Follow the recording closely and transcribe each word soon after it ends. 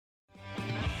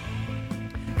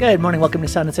Good morning. Welcome to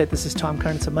Sound Insight. This is Tom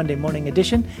Carn. It's a Monday morning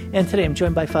edition. And today I'm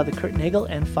joined by Father Kurt Nagel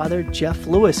and Father Jeff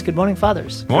Lewis. Good morning,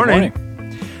 Fathers. Morning. Good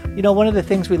morning. You know, one of the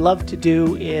things we love to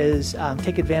do is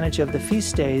take advantage of the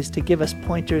feast days to give us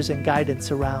pointers and guidance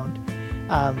around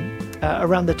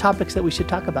the topics that we should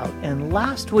talk about. And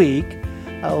last week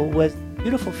was the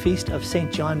beautiful feast of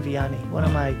St. John Vianney, one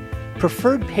of my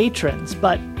preferred patrons.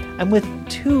 But I'm with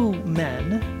two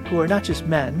men who are not just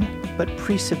men, but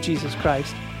priests of Jesus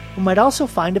Christ, who might also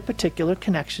find a particular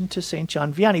connection to St.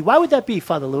 John Vianney. Why would that be,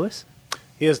 Father Lewis?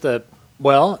 He's a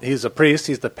priest.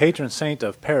 He's the patron saint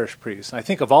of parish priests. I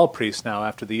think of all priests now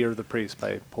after the Year of the Priest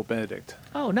by Pope Benedict.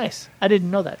 Oh, nice. I didn't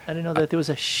know that. I didn't know that there was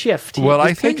a shift. Well,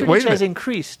 His I think patronage has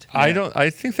increased. I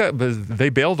think that they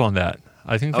bailed on that.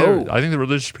 I think the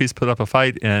religious priests put up a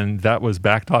fight, and that was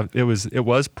backed off. It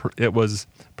was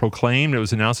proclaimed. It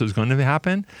was announced it was going to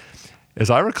happen. As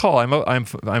I recall,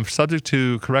 I'm subject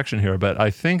to correction here, but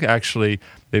I think actually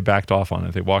they backed off on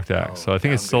it. They walked back. So I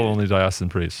think it's still only diocesan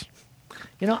priests.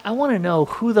 You know, I want to know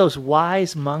who those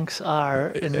wise monks are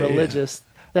in religious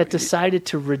that decided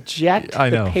to reject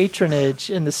the patronage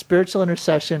and the spiritual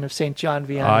intercession of St. John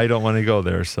Vianney. I don't want to go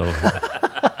there, so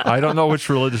I don't know which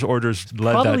religious orders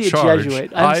led probably that charge. Probably a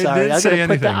Jesuit. I'm sorry. Didn't say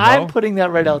anything. I'm putting that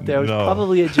right out there. It was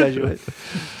probably a Jesuit.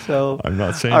 So I'm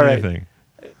not saying anything.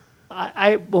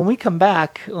 When we come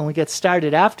back, when we get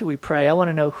started after we pray, I want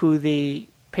to know who the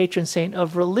patron saint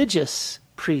of religious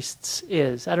priests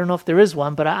is. I don't know if there is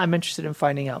one, but I'm interested in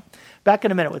finding out. Back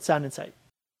in a minute with Sound Insight.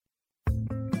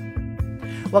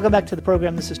 Welcome back to the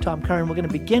program. This is Tom Curran. We're going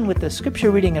to begin with the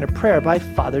scripture reading and a prayer by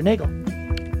Father Nagel.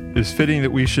 It's fitting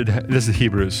that we should, this is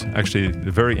Hebrews, actually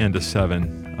the very end of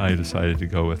 7 I decided to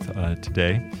go with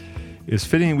today. It's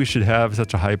fitting we should have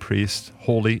such a high priest,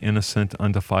 holy, innocent,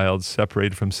 undefiled,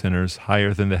 separated from sinners,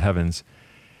 higher than the heavens.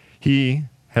 He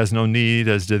has no need,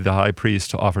 as did the high priest,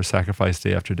 to offer sacrifice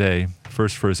day after day,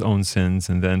 first for his own sins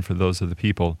and then for those of the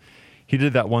people. He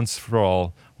did that once for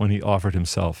all when he offered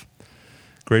himself.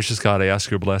 Gracious God, I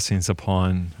ask your blessings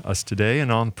upon us today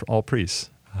and on all priests,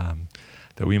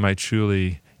 that we might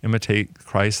truly imitate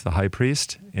Christ, the high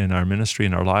priest, in our ministry,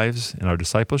 in our lives, in our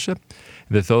discipleship,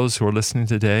 and that those who are listening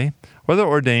today, whether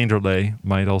ordained or lay,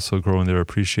 might also grow in their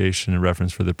appreciation and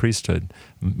reverence for the priesthood,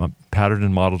 patterned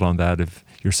and modeled on that of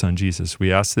your Son, Jesus.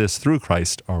 We ask this through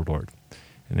Christ our Lord.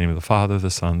 In the name of the Father,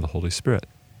 the Son, and the Holy Spirit.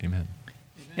 Amen.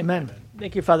 Amen.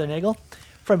 Thank you, Father Nagel.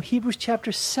 From Hebrews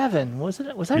chapter 7, was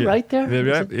I right there?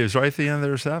 It was right at the end of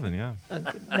there, 7, yeah.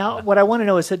 Now, what I want to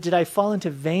know is, did I fall into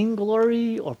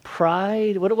vainglory or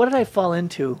pride? What did I fall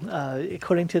into,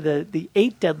 according to the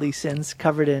 8 deadly sins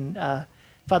covered in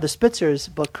Father Spitzer's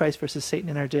book, Christ versus Satan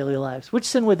in Our Daily Lives? Which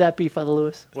sin would that be, Father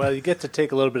Lewis? Well, you get to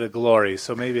take a little bit of glory,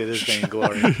 so maybe it is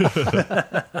vainglory.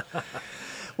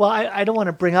 Well, I don't want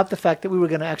to bring up the fact that we were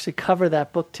going to actually cover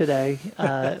that book today,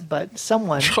 but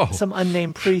some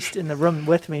unnamed priest in the room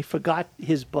with me forgot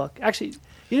his book. Actually,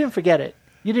 you didn't forget it.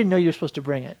 You didn't know you were supposed to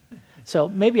bring it. So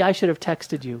maybe I should have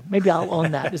texted you. Maybe I'll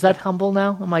own that. Is that humble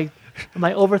now? Am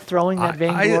I overthrowing that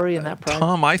vainglory and that pride?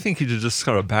 Tom, I think you should just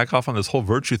kind of back off on this whole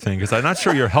virtue thing, because I'm not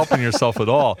sure you're helping yourself at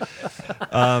all.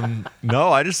 No,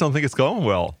 I just don't think it's going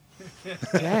well.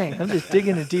 Dang, I'm just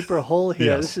digging a deeper hole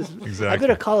here. Yes, exactly. I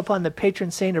better call upon the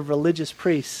patron saint of religious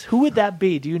priests. Who would that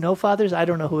be? Do you know, Fathers? I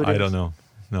don't know who it is. I don't know.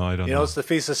 No, I don't know. You know, it's the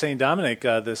Feast of St. Dominic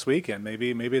this weekend. Maybe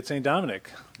it's St.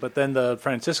 Dominic. But then the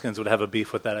Franciscans would have a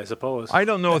beef with that, I suppose. I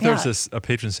don't know if there's a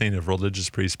patron saint of religious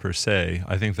priests per se.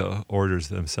 I think the orders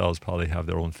themselves probably have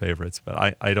their own favorites,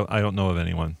 but I don't know of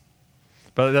anyone.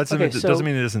 But that doesn't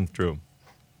mean it isn't true.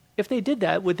 If they did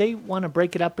that, would they want to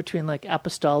break it up between like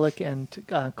apostolic and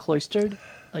cloistered,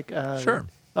 sure,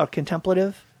 or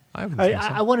contemplative? I would think so.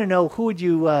 I want to know who would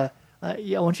you. I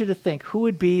want you to think who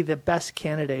would be the best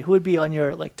candidate. Who would be on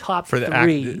your top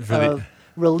 3 of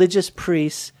religious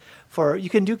priests? For you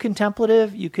can do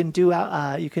contemplative, you can do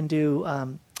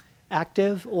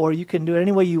active, or you can do it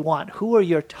any way you want. Who are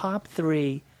your top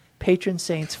 3 patron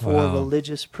saints for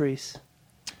religious priests?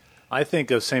 I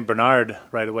think of St. Bernard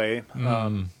right away.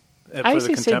 I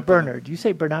say St. Bernard. Do you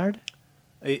say Bernard?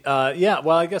 Yeah,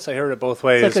 well, I guess I heard it both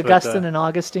ways. It's like Augustine and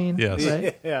Augustine. Yes.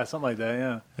 Right? Yeah, something like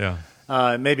that,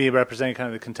 Yeah. Maybe representing kind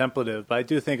of the contemplative. But I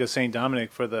do think of St.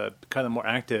 Dominic for the kind of more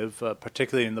active,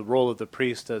 particularly in the role of the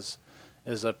priest as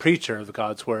a preacher of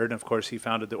God's Word. And, of course, he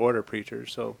founded the order of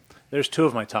preachers. So there's 2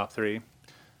 of my top 3.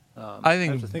 I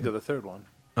have to think of the third one.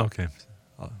 Okay.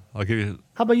 I'll give you...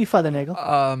 How about you, Father Nagel?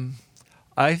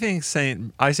 I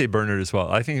say Bernard as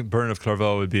well. I think Bernard of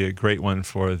Clairvaux would be a great one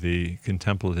for the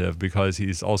contemplative, because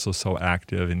he's also so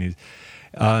active, and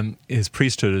his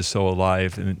priesthood is so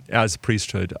alive. And as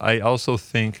priesthood, I also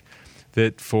think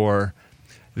that for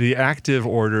the active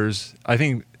orders, I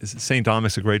think St.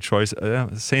 Dominic's a great choice.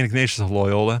 St. Ignatius of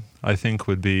Loyola, I think,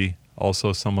 would be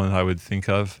also someone I would think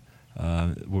of.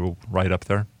 We're right up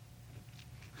there.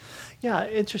 Yeah,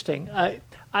 interesting.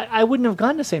 I wouldn't have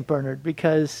gone to St. Bernard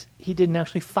because he didn't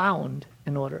actually found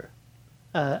an order.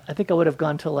 I think I would have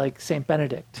gone to like St.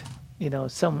 Benedict,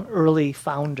 some early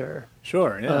founder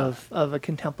Sure, yeah. of a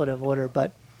contemplative order.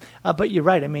 But you're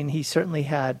right. I mean, he certainly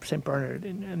had, St. Bernard,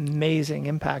 an amazing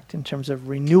impact in terms of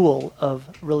renewal of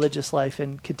religious life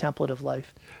and contemplative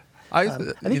life. I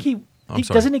think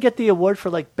doesn't he get the award for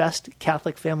like best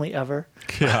Catholic family ever?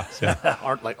 Yeah.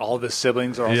 Aren't like all of his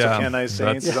siblings are also canonized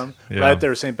saints? Yeah. Right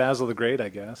there, St. Basil the Great, I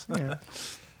guess.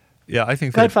 Yeah, I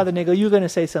think Go ahead, Father Nagel. You were going to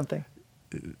say something.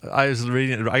 I was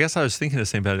reading. I guess I was thinking of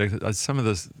St. Benedict.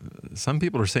 Some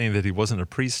people are saying that he wasn't a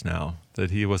priest now,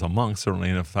 that he was a monk, certainly,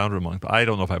 and a founder of monk. But I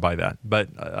don't know if I buy that. But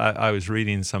I was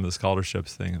reading some of the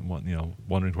scholarships thing,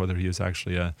 wondering whether he was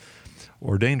actually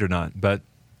ordained or not. But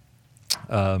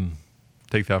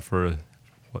take that for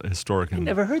a historic. I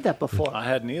never heard that before. I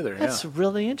hadn't either. That's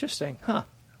really interesting, huh?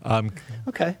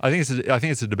 Okay. I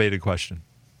think it's a debated question.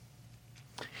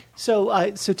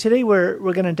 So today we're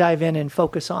going to dive in and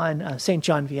focus on Saint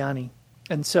John Vianney,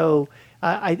 and so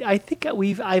I think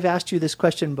I've asked you this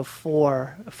question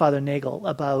before, Father Nagel,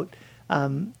 about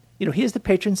he is the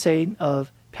patron saint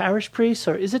of parish priests,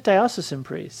 or is it diocesan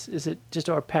priests? Is it just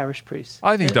our parish priests?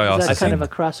 I think diocesan. Is that kind of a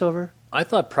crossover? I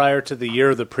thought prior to the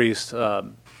year of the priest,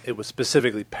 it was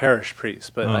specifically parish priests,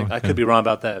 but I could be wrong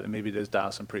about that. Maybe it is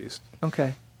diocesan priest.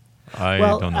 Okay. I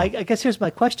don't know. I guess here's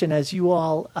my question. As you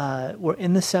all were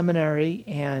in the seminary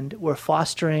and were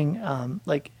fostering,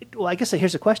 I guess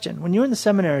here's a question. When you were in the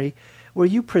seminary, were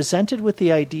you presented with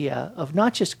the idea of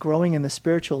not just growing in the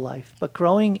spiritual life, but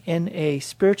growing in a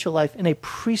spiritual life in a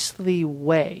priestly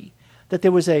way, that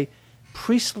there was a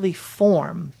priestly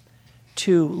form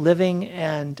to living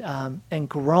and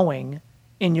growing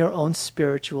in your own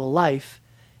spiritual life?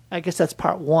 I guess that's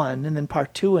part one. And then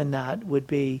part two in that would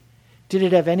be, did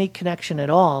it have any connection at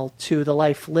all to the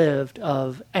life lived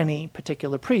of any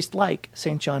particular priest, like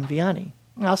St. John Vianney?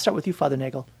 I'll start with you, Father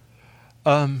Nagel.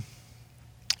 I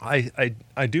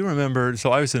do remember,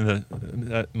 so I was in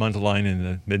at Mundelein in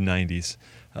the mid-'90s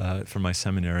for my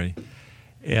seminary,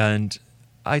 and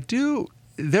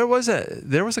there was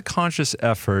a conscious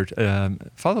effort.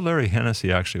 Father Larry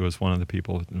Hennessy actually was one of the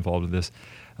people involved with this,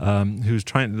 who's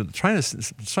trying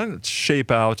to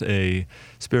shape out a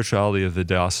spirituality of the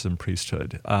diocesan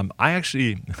priesthood. I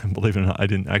actually, believe it or not, I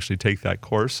didn't actually take that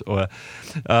course, but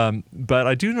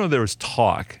I do know there was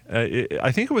talk.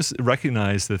 I think it was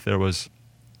recognized that there was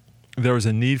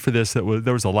a need for this. There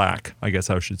was a lack, I guess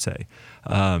I should say.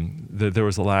 That there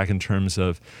was a lack in terms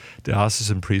of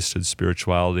diocesan priesthood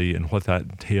spirituality and what that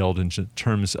entailed in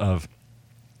terms of,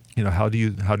 how do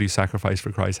you sacrifice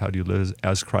for Christ? How do you live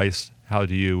as Christ? How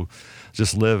do you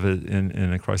just live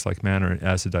in a Christ-like manner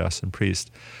as a diocesan priest?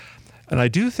 And I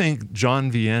do think John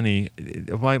Vianney,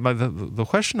 the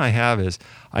question I have is,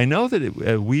 I know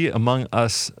that we, among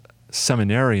us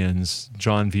seminarians,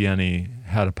 John Vianney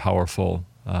had a powerful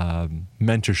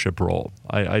mentorship role.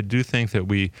 I do think that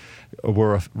we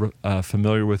were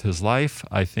familiar with his life.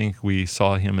 I think we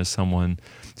saw him as someone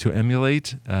to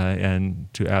emulate and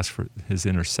to ask for his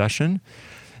intercession.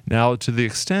 Now, to the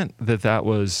extent that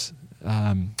was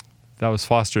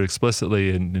fostered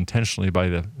explicitly and intentionally by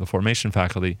the formation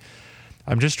faculty,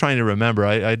 I'm just trying to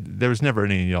remember. There was never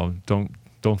any,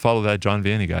 don't follow that John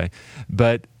Vianney guy.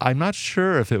 But I'm not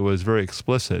sure if it was very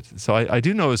explicit. So I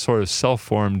do know it's sort of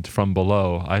self-formed from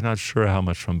below. I'm not sure how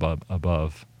much from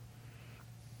above.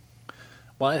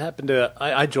 Well, it happened to.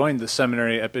 I joined the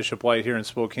seminary at Bishop White here in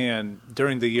Spokane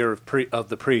during the year of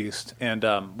the priest, and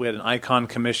we had an icon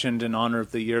commissioned in honor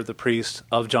of the year of the priest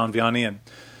of John Vianney,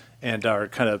 and our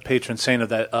kind of patron saint of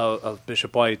that of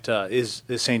Bishop White is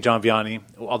Saint John Vianney,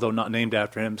 although not named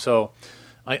after him. So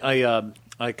I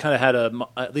kind of had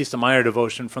at least a minor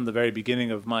devotion from the very beginning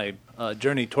of my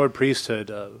journey toward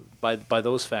priesthood by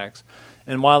those facts.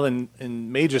 And while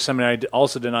in major seminary,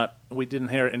 we didn't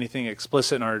hear anything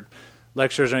explicit in our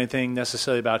lectures or anything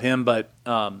necessarily about him, but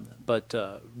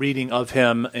reading of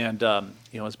him and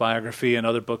his biography and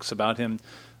other books about him,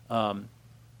 and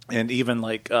even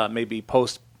maybe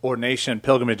post-ordination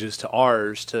pilgrimages to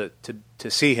ours to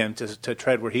see him, to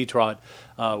tread where he trod,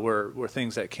 were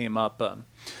things that came up.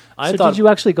 Did you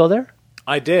actually go there?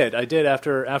 I did.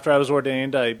 After I was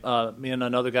ordained, me and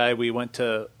another guy, we went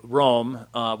to Rome.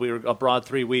 We were abroad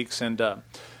 3 weeks, and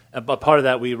but part of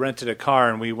that, we rented a car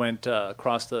and we went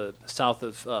across the south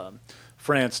of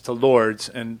France to Lourdes,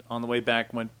 and on the way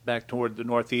back went back toward the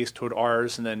northeast, toward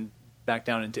Ars, and then back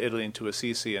down into Italy, into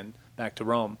Assisi, and back to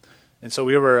Rome. And so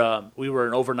we were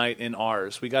an overnight in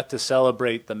Ars. We got to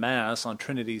celebrate the Mass on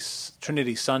Trinity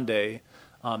Sunday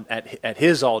at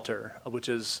his altar, which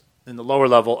is in the lower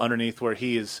level underneath where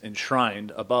he is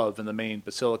enshrined above in the main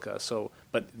basilica. So,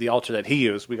 but the altar that he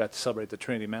used, we got to celebrate the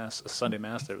Trinity Mass, Sunday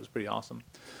Mass there. It was pretty awesome.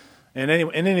 And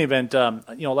in any event,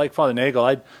 like Father Nagel,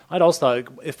 I'd also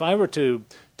thought, if I were to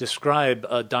describe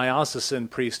a diocesan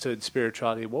priesthood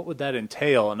spirituality, what would that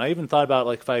entail? And I even thought about,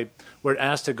 like, if I were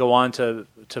asked to go on to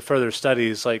further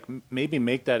studies, like maybe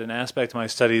make that an aspect of my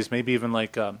studies, maybe even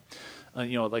like a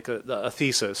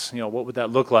thesis. What would that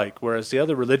look like? Whereas the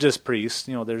other religious priests,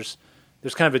 there's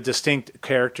kind of a distinct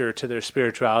character to their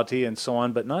spirituality and so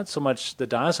on, but not so much the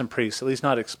diocesan priests, at least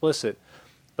not explicit.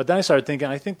 But then I started thinking,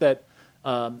 I think that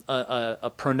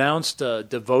a pronounced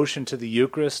devotion to the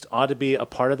Eucharist ought to be a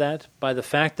part of that, by the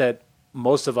fact that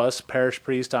most of us, parish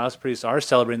priests, diocesan priests, are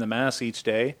celebrating the Mass each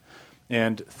day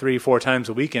and 3-4 times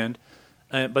a weekend.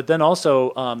 But then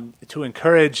also to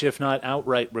encourage, if not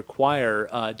outright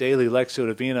require, daily Lectio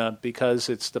Divina, because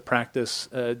it's the practice,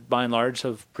 by and large,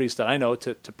 of priests that I know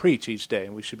to preach each day.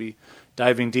 And we should be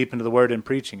diving deep into the Word and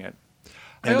preaching it.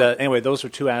 And anyway, those are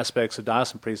two aspects of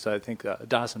diocesan priesthood. I think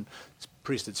diocesan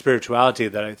priesthood spirituality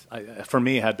that for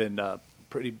me had been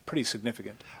pretty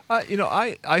significant. I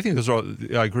think those are.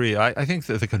 I agree. I think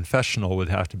that the confessional would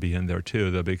have to be in there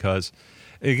too, though, because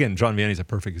again, John Vianney is a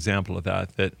perfect example of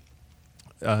that.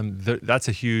 That's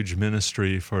a huge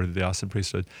ministry for the diocesan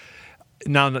priesthood.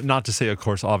 Now, not to say, of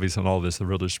course, obvious on all this, the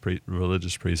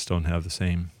religious priests don't have the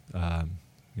same,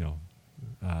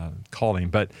 calling,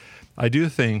 but I do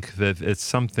think that it's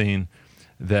something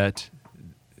that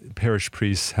parish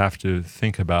priests have to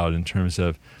think about in terms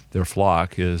of their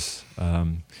flock is,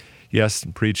 yes,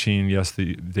 preaching, yes,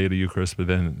 the daily Eucharist, but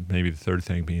then maybe the third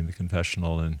thing being the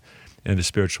confessional and the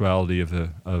spirituality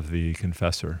of the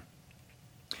confessor.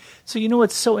 So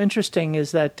what's so interesting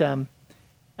is that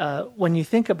when you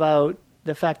think about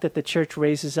the fact that the Church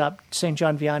raises up St.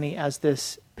 John Vianney as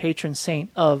this patron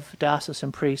saint of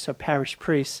diocesan priests or parish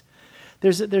priests,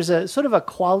 there's a sort of a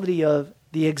quality of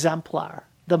the exemplar,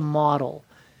 the model.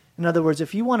 In other words,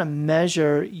 if you want to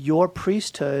measure your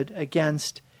priesthood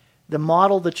against the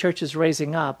model the Church is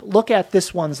raising up, look at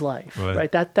this one's life,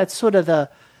 right? That's sort of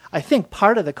I think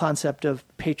part of the concept of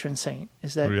patron saint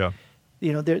is that,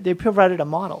 they provided a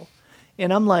model.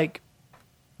 And I'm like,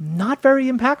 not very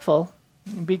impactful,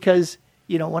 because,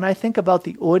 when I think about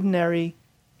the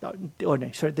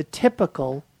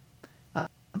typical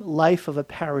life of a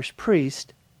parish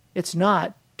priest, it's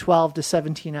not 12 to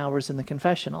 17 hours in the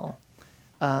confessional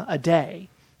a day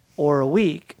or a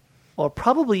week or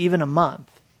probably even a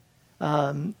month.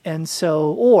 And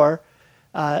so,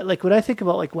 like when I think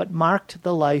about like what marked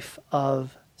the life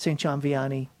of St. John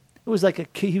Vianney, it was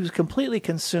like he was completely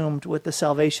consumed with the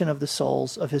salvation of the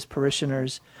souls of his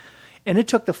parishioners. And it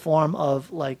took the form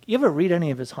of, like, you ever read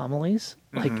any of his homilies,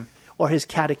 like, or his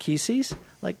catecheses?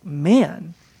 Like,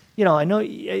 man, I know,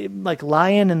 like,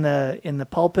 lion in the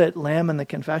pulpit, lamb in the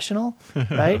confessional,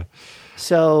 right?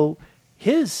 So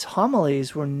his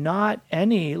homilies were not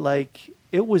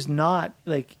it was not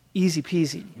like easy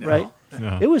peasy, right?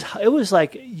 No. It was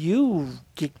like you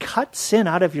cut sin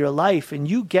out of your life and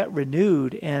you get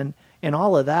renewed and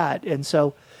all of that. And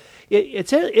so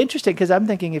it's interesting, because I'm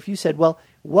thinking, if you said, well,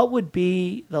 what would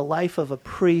be the life of a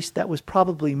priest that was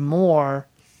probably more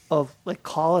of, like,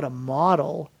 call it a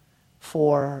model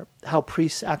for how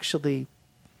priests actually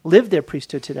live their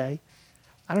priesthood today?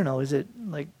 I don't know. Is it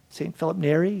like St. Philip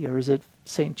Neri, or is it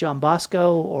St. John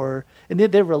Bosco, and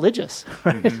they're religious,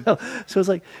 right? Mm-hmm. So it's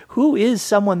like, who is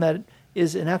someone that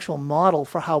is an actual model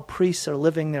for how priests are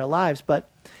living their lives? But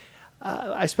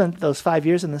I spent those 5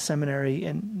 years in the seminary,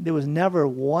 and there was never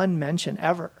one mention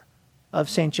ever of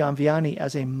St. John Vianney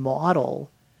as a model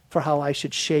for how I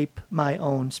should shape my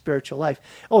own spiritual life.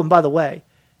 Oh, and by the way,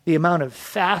 the amount of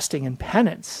fasting and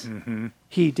penance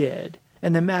he did,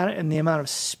 and the amount of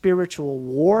spiritual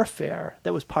warfare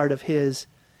that was part of his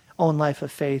own life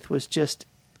of faith was just,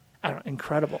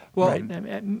 incredible. Well, right?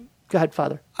 Go ahead,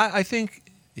 Father. I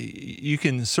think you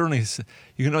can certainly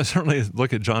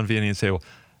look at John Vianney and say, well,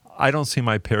 I don't see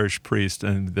my parish priest,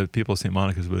 and the people of St.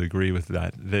 Monica's would agree with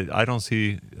that I don't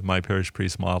see my parish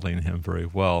priest modeling him very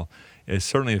well. It's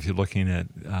certainly if you're looking at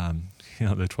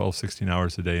the 12, 16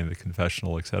 hours a day in the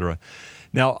confessional, etc.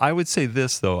 Now, I would say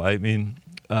this, though. I mean,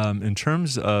 in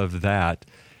terms of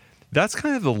that's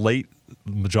kind of the late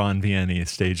John Vianney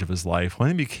stage of his life, when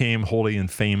he became holy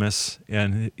and famous.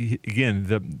 And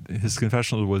his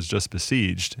confessional was just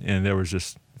besieged, and there was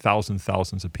just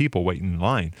thousands of people waiting in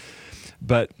line.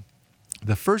 But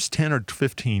the first 10 or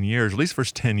 15 years, at least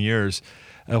first 10 years,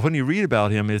 when you read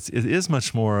about him, it is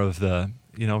much more of the,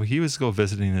 he was go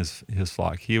visiting his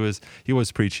flock. He was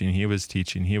preaching. He was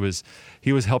teaching. He was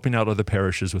helping out other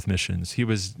parishes with missions. It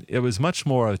was much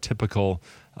more a typical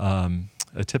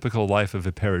life of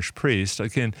a parish priest.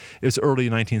 Again, it was early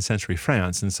 19th century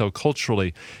France, and so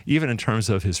culturally, even in terms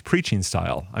of his preaching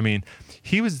style, I mean,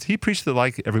 he preached it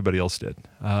like everybody else did.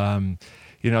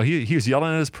 He was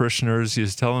yelling at his parishioners. He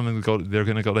was telling them they're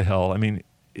going to go to hell. I mean,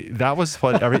 that's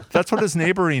what his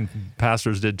neighboring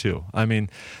pastors did too. I mean,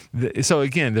 so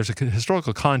again, there's a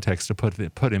historical context to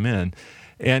put him in,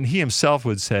 and he himself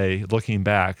would say, looking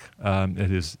back at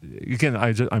his, again,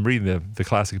 I'm reading the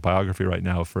classic biography right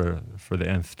now for the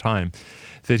nth time,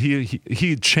 that he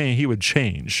would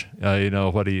change,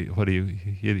 what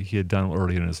he had done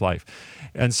early in his life,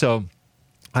 and so.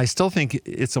 I still think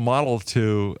it's a model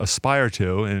to aspire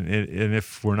to, and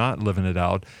if we're not living it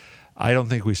out, I don't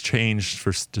think we've changed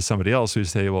to somebody else who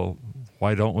say, well,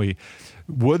 why don't we?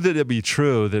 Would that it be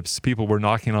true that people were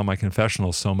knocking on my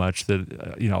confessional so much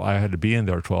that I had to be in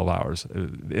there 12 hours?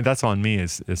 And that's on me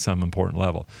at some important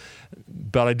level.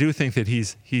 But I do think that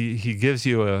he gives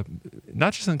you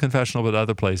not just in confessional but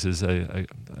other places a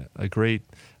great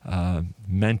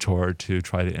mentor to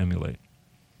try to emulate.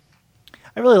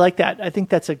 I really like that. I think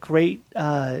that's a great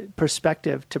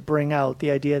perspective to bring out,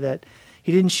 the idea that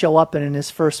he didn't show up and in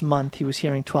his first month he was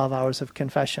hearing 12 hours of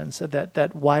confession, so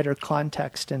that wider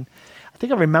context. And I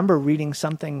think I remember reading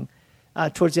something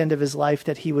towards the end of his life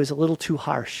that he was a little too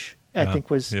harsh, I think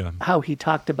was how he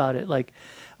talked about it. Like,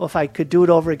 well, if I could do it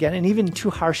over again, and even too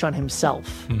harsh on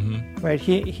himself, right?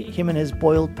 Him and his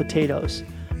boiled potatoes,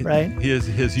 right?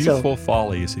 His youthful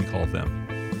follies, he called them.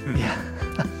 Yeah.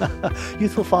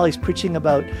 Youthful follies, preaching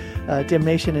about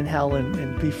damnation in hell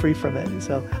and be free from it.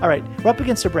 So, all right, we're up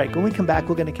against a break. When we come back,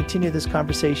 we're going to continue this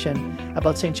conversation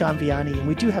about St. John Vianney, and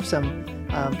we do have some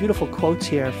beautiful quotes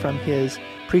here from his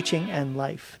preaching and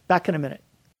life. Back in a minute.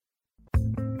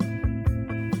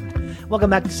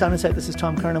 Welcome back to Sound Insight. This is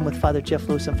Tom Kernan with Father Jeff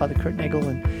Lewis and Father Kurt Nagel,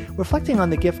 and reflecting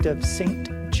on the gift of St.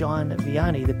 John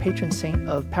Vianney, the patron saint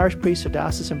of parish priests or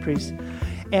diocesan priests,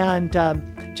 and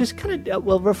just kind of,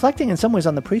 reflecting in some ways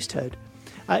on the priesthood.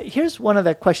 Here's one of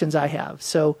the questions I have.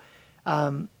 So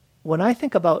when I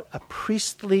think about a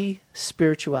priestly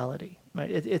spirituality, right,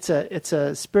 it's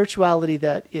a spirituality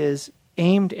that is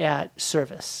aimed at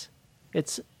service.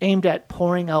 It's aimed at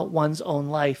pouring out one's own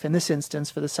life, in this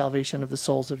instance for the salvation of the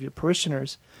souls of your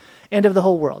parishioners and of the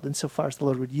whole world, insofar as the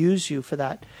Lord would use you for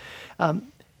that.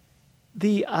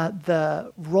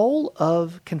 The role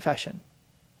of confession.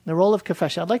 The role of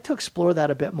confession. I'd like to explore that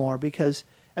a bit more because,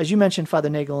 as you mentioned, Father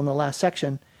Nagel, in the last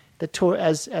section,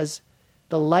 as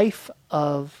the life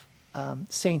of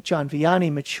St. John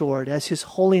Vianney matured, as his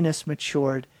holiness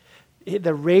matured,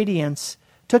 the radiance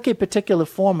took a particular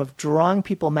form of drawing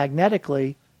people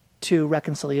magnetically to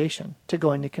reconciliation, to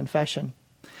going to confession.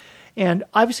 And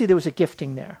obviously there was a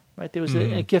gifting there, right? There was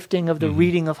a gifting of the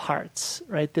reading of hearts,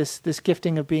 right? This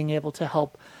gifting of being able to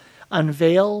help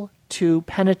unveil to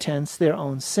penitents their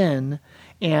own sin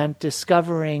and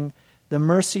discovering the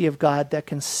mercy of God that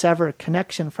can sever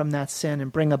connection from that sin and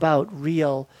bring about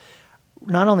real,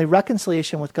 not only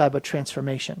reconciliation with God, but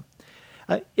transformation.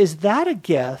 Is that a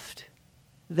gift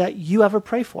that you ever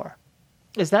pray for?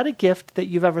 Is that a gift that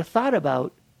you've ever thought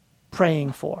about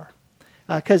praying for?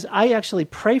 Because I actually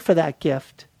pray for that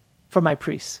gift for my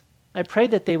priests. I pray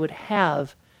that they would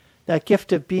have that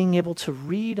gift of being able to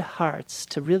read hearts,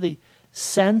 to really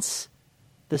sense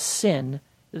the sin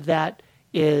that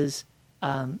is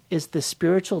the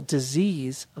spiritual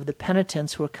disease of the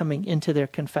penitents who are coming into their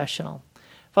confessional.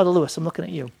 Father Lewis, I'm looking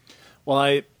at you.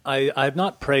 Well, I've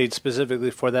not prayed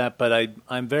specifically for that, but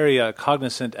I'm very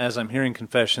cognizant as I'm hearing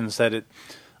confessions that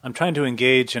I'm trying to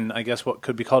engage in, I guess, what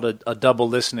could be called a double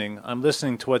listening. I'm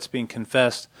listening to what's being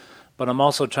confessed, but I'm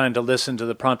also trying to listen to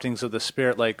the promptings of the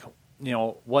Spirit, like,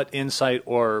 what insight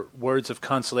or words of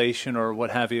consolation or what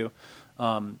have you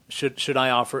should I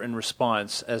offer in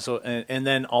response, and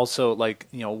then also, like,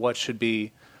 what should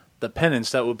be the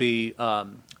penance that will be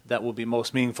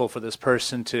most meaningful for this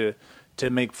person to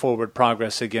make forward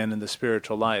progress again in the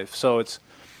spiritual life. So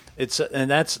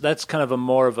that's kind of a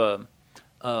more of a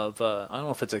I don't know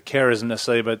if it's a charism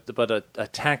necessarily, but a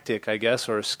tactic, I guess,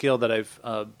 or a skill that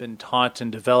I've been taught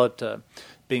and developed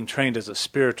being trained as a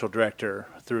spiritual director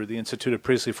through the Institute of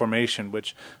Priestly Formation,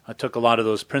 which took a lot of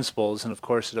those principles, and of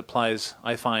course it applies,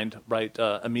 I find, right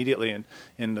immediately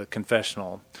in the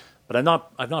confessional. But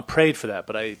I've not prayed for that,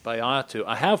 but I ought to.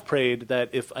 I have prayed that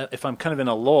if I'm kind of in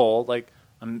a lull, like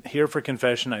I'm here for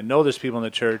confession, I know there's people in the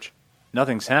church,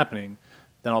 nothing's happening,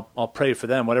 then I'll pray for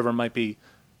them, whatever might be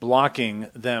blocking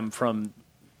them from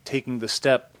taking the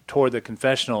step toward the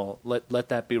confessional. Let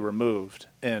that be removed,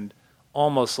 and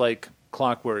almost like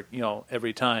clockwork,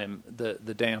 every time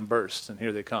the dam bursts, and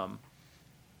here they come.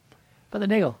 Brother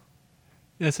Nagel.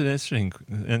 Yeah, it's an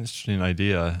interesting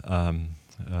idea.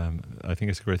 I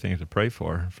think it's a great thing to pray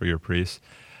for your priests.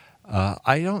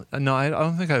 I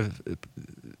don't think I've.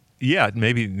 Yeah,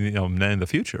 maybe in the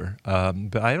future,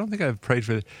 but I don't think I've prayed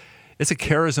for. It's a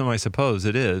charism, I suppose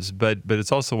it is, but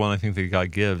it's also one I think that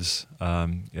God gives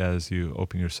as you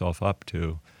open yourself up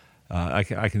to. I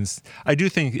do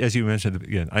think, as you mentioned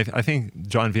again, I think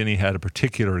John Vianney had a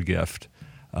particular gift.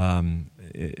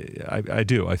 I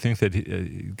do. I think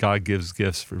that God gives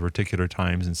gifts for particular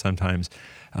times, and sometimes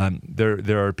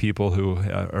there are people who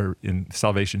are in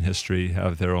salvation history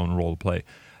have their own role to play.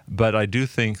 But I do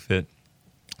think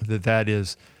that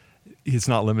is, it's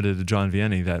not limited to John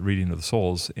Vianney, that reading of the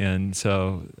souls. And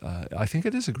so I think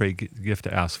it is a great gift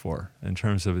to ask for in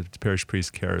terms of parish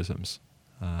priest charisms.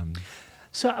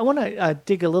 So I want to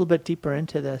dig a little bit deeper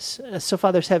into this. So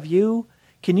fathers,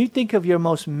 can you think of your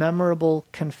most memorable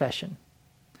confession?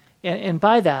 And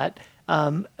by that,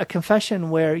 a confession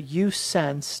where you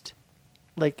sensed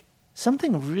like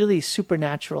something really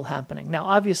supernatural happening. Now,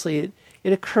 obviously,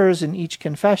 it occurs in each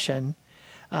confession,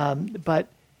 but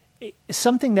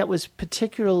something that was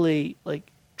particularly like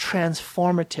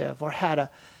transformative or had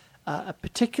a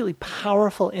particularly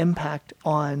powerful impact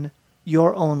on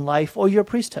your own life or your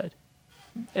priesthood.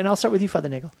 And I'll start with you, Father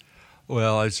Nagel.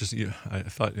 Well, I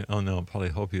thought, I'll probably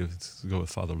hope you go with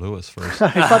Father Lewis first.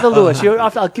 Father Lewis,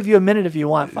 I'll give you a minute if you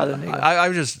want, Father Nagel.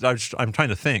 I'm trying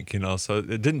to think, so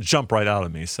it didn't jump right out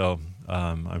of me, so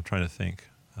I'm trying to think.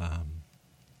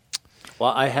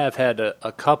 Well, I have had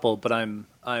a couple, but I'm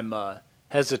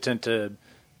hesitant to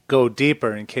go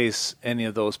deeper in case any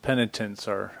of those penitents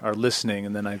are listening,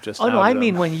 and then I've just... Oh, no, I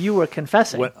mean when you were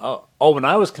confessing. When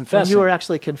I was confessing. When you were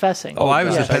actually confessing. Oh, I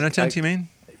was a penitent, you mean?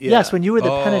 Yeah. Yes, when you were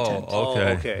the penitent.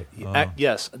 Okay.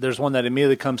 Yes, there's one that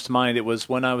immediately comes to mind. It was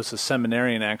when I was a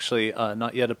seminarian, actually,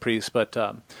 not yet a priest, but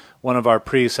one of our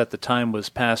priests at the time was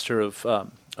pastor of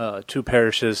 2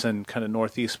 parishes in kind of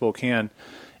northeast Spokane,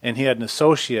 and he had an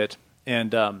associate,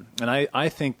 and I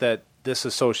think that this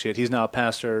associate, he's now a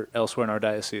pastor elsewhere in our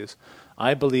diocese,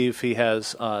 I believe he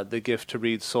has the gift to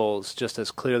read souls just as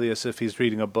clearly as if he's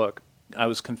reading a book. I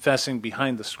was confessing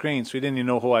behind the screen, so he didn't even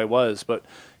know who I was, but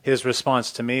his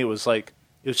response to me was like,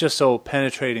 it was just so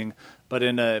penetrating, but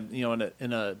in a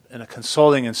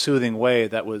consoling and soothing way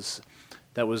that was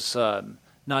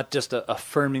not just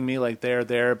affirming me like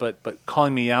there, but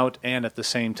calling me out, and at the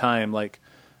same time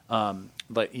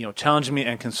challenging me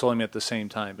and consoling me at the same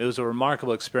time. It was a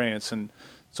remarkable experience, and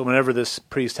so whenever this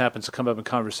priest happens to come up in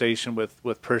conversation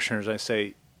with parishioners, I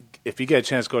say, if you get a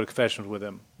chance to go to confessions with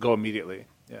him, go immediately.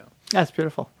 Yeah, that's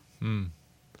beautiful.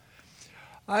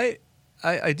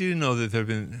 I do know that there have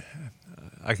been.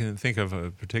 I can think of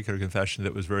a particular confession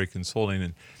that was very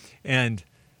consoling, and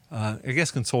I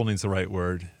guess consoling is the right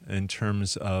word in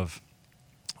terms of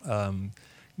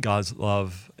God's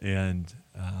love and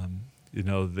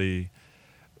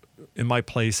in my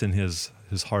place in His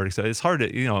heart. It's hard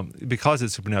to because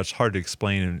it's supernatural. It's hard to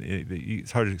explain, and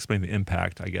it's hard to explain the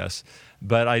impact, I guess.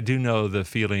 But I do know the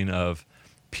feeling of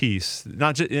peace,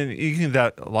 not just you can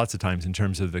that lots of times in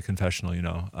terms of the confessional,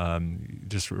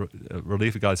 just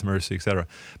relief of God's mercy, etc.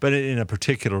 But in a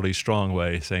particularly strong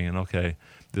way, saying, okay,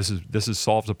 this has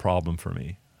solved a problem for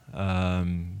me.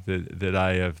 That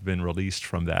I have been released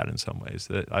from that in some ways.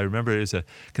 That I remember it as a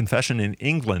confession in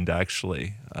England,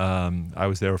 actually. I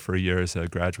was there for a year as a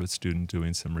graduate student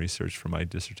doing some research for my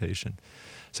dissertation.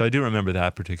 So I do remember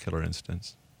that particular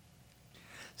instance.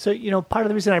 So, part of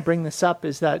the reason I bring this up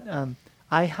is that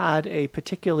I had a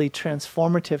particularly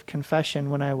transformative confession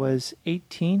when I was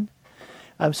 18.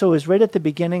 So it was right at the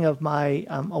beginning of my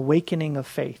awakening of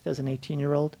faith as an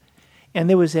 18-year-old. And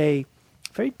there was a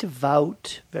very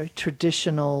devout, very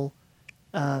traditional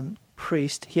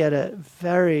priest. He had a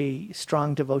very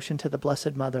strong devotion to the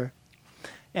Blessed Mother.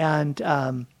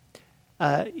 And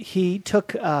he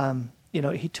took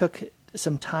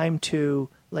some time to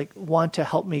want to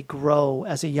help me grow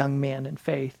as a young man in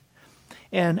faith.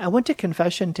 And I went to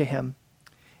confession to him,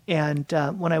 and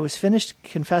when I was finished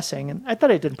confessing, and I thought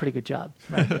I did a pretty good job.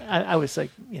 Right? I was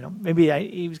like, maybe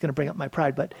he was going to bring up my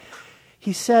pride, but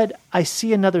he said, "I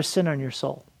see another sin on your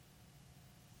soul."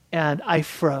 And I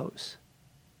froze.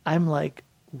 I'm like,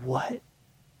 "What?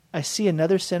 I see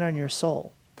another sin on your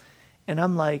soul." And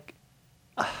I'm like,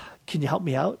 "Can you help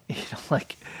me out?"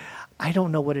 I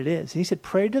don't know what it is. And he said,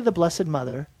 "Pray to the Blessed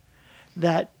Mother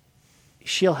that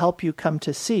she'll help you come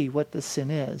to see what the sin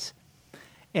is."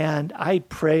 And I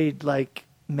prayed like,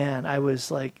 man, I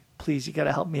was like, please, you got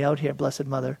to help me out here, Blessed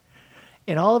Mother.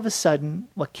 And all of a sudden,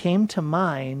 what came to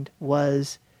mind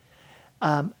was,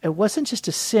 it wasn't just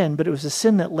a sin, but it was a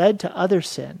sin that led to other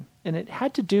sin. And it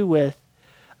had to do with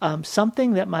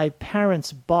something that my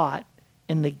parents bought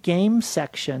in the game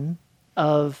section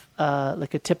of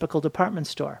like a typical department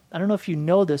store. I don't know if you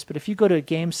know this, but if you go to a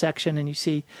game section and you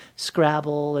see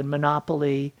Scrabble and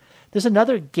Monopoly, there's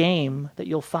another game that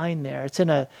you'll find there. It's in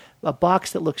a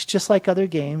box that looks just like other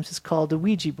games. It's called a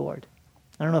Ouija board.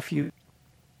 I don't know if you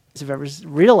have ever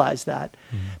realized that.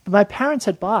 But my parents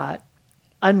had bought,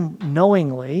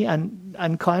 unknowingly and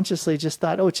unconsciously, just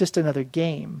thought, oh, it's just another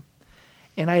game.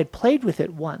 And I had played with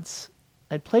it once.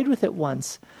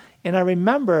 And I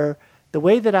remember the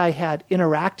way that I had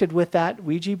interacted with that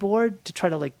Ouija board to try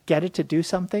to like get it to do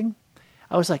something.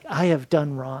 I was like, I have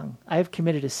done wrong. I have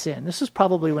committed a sin. This was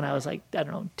probably when I was like, I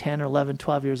don't know, 10 or 11,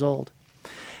 12 years old.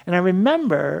 And I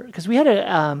remember, because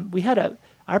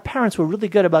our parents were really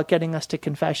good about getting us to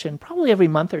confession probably every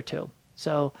month or two.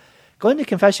 So going to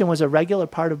confession was a regular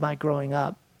part of my growing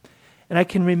up. And I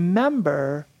can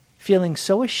remember feeling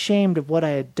so ashamed of what I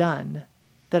had done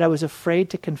that I was afraid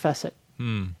to confess it.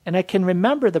 And I can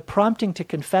remember the prompting to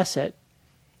confess it,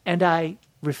 and I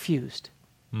refused.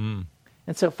 And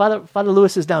so Father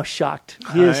Lewis is now shocked.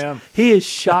 He is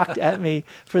shocked at me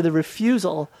for the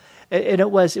refusal. And it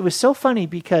was so funny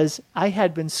because I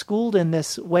had been schooled in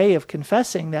this way of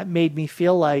confessing that made me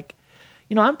feel like,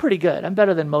 I'm pretty good. I'm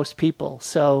better than most people.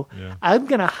 So I'm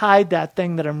going to hide that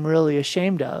thing that I'm really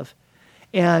ashamed of.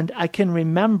 And I can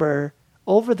remember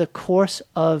over the course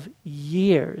of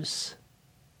years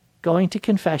going to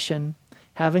confession,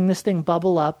 having this thing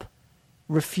bubble up,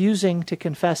 refusing to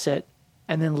confess it,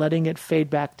 and then letting it fade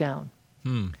back down.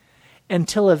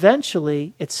 Until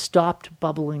eventually it stopped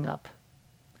bubbling up.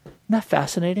 Isn't that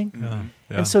fascinating? Yeah.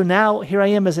 And so now here I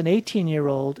am as an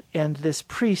 18-year-old, and this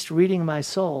priest reading my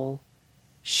soul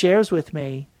shares with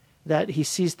me that he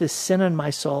sees this sin in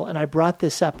my soul, and I brought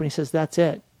this up, and he says, that's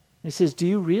it. And he says, do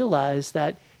you realize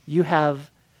that you have,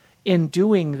 in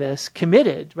doing this,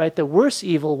 committed, right? The worst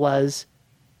evil was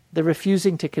the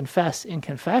refusing to confess in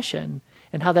confession,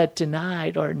 and how that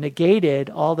denied or negated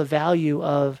all the value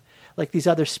of like these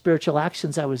other spiritual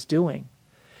actions I was doing.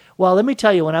 Well, let me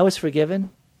tell you, when I was forgiven,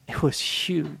 it was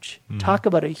huge. Talk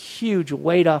about a huge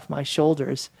weight off my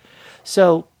shoulders.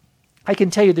 So I can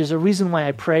tell you there's a reason why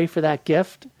I pray for that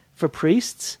gift for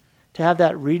priests, to have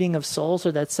that reading of souls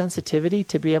or that sensitivity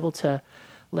to be able to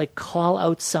like call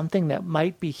out something that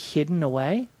might be hidden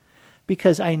away,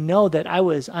 because I know that I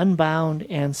was unbound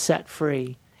and set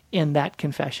free in that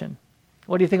confession.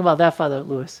 What do you think about that, Father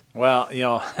Lewis? Well,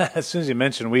 as soon as you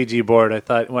mentioned Ouija board, I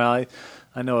thought, well,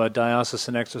 I know a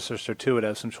diocesan exorcist or two would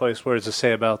have some choice words to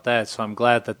say about that. So I'm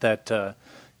glad that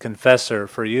confessor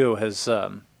for you has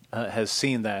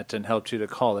seen that and helped you to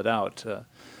call it out.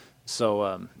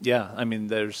 I mean,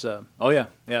 there's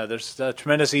there's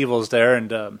tremendous evils there, and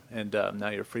now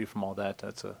you're free from all that.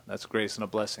 That's grace and a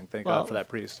blessing. Thank God for that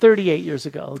priest. 38 years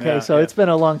ago. Okay, it's been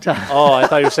a long time. Oh, I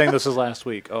thought you were saying this was last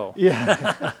week. Oh,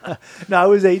 yeah. No, I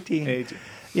was 18. 18.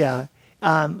 Yeah.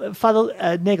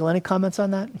 Father Nagel, any comments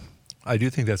on that? I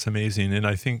do think that's amazing, and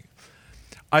I think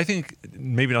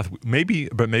maybe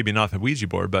not the Ouija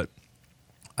board, but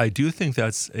I do think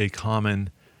that's a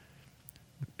common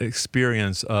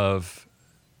experience of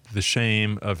the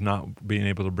shame of not being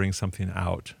able to bring something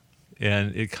out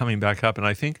and it coming back up. And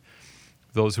I think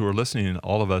those who are listening,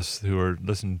 all of us who are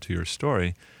listening to your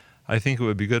story, I think it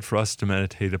would be good for us to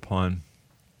meditate upon,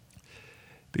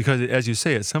 because as you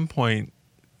say, at some point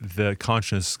the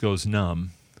conscience goes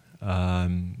numb,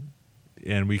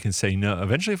 and we can say no.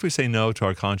 Eventually, if we say no to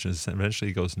our conscience,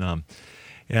 eventually it goes numb.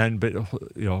 But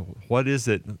what is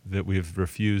it that we've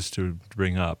refused to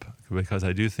bring up? Because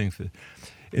I do think that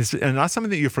it's, and not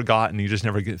something that you've forgotten, you just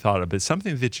never thought of, but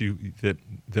something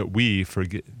that we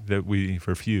forget, that we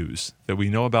refuse, that we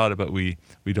know about it, but we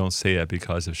don't say it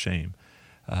because of shame.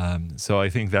 So I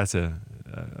think that's a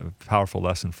powerful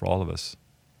lesson for all of us.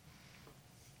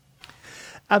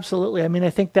 Absolutely. I mean, I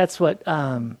think that's what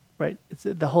right. It's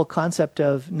the whole concept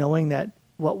of knowing that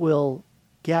what we'll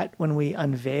get when we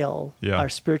unveil our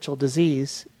spiritual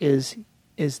disease is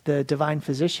the divine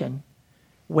physician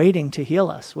waiting to heal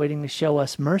us, waiting to show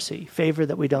us mercy, favor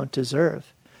that we don't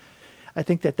deserve. I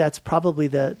think that's probably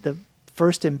the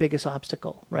first and biggest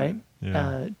obstacle, right?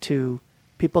 To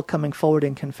people coming forward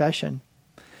in confession.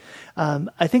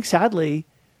 I think sadly,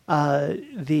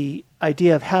 the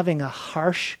idea of having a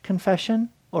harsh confession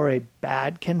or a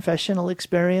bad confessional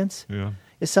experience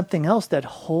is something else that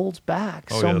holds back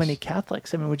Oh, so yes. many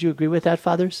Catholics. I mean, would you agree with that,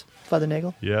 Father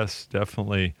Nagel? Yes,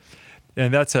 definitely.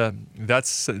 And that's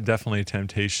definitely a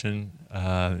temptation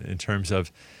in terms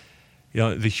of,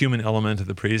 the human element of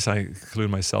the priest. I include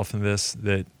myself in this,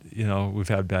 that, we've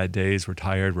had bad days, we're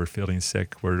tired, we're feeling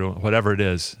sick, we're doing whatever it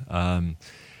is.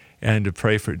 And to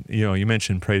pray for, you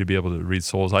mentioned pray to be able to read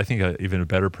souls. I think even a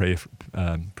better prayer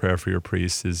for your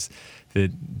priest is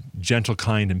the gentle,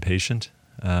 kind, and patient.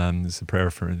 It's a prayer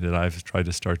that I've tried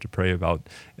to start to pray about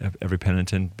every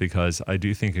penitent, because I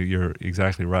do think you're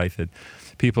exactly right that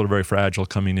people are very fragile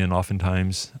coming in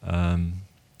oftentimes.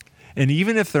 And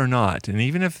even if they're not, and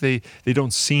even if they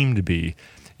don't seem to be,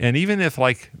 and even if,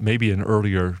 like maybe an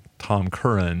earlier Tom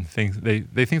Curran, they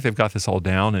think they've got this all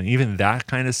down, and even that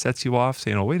kind of sets you off,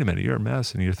 saying, "Oh, wait a minute, you're a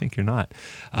mess," and you think you're not.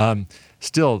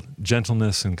 Still,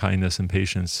 gentleness and kindness and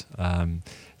patience. In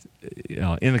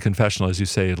the confessional, as you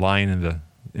say, lying in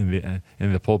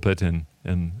the pulpit and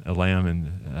a lamb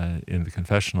in the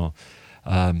confessional.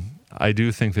 I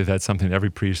do think that that's something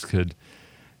every priest could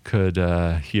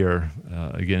hear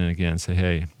again and again. Say,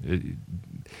 hey,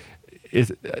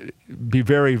 be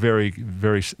very, very,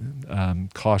 very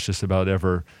cautious about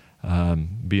ever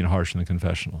being harsh in the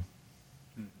confessional.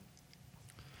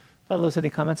 Father Lewis, any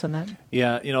comments on that?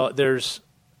 Yeah,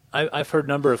 I've heard a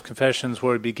number of confessions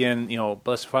where it begin,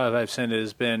 blessed Father, I've sinned, it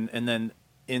has been, and then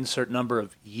insert number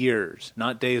of years,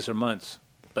 not days or months,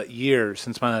 but years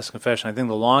since my last confession. I think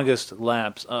the longest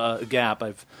gap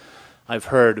I've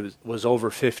heard was over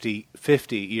 50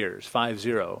 years,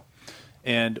 50.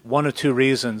 And one of two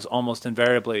reasons, almost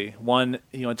invariably. One,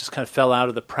 it just kind of fell out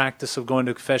of the practice of going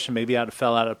to confession, maybe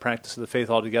fell out of practice of the faith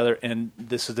altogether, and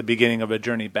this is the beginning of a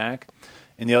journey back.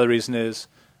 And the other reason is,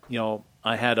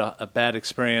 I had a bad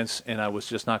experience, and I was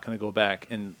just not going to go back.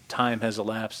 And time has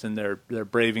elapsed, and they're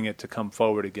braving it to come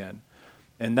forward again.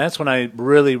 And that's when I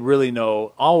really, really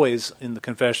know. Always in the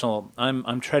confessional,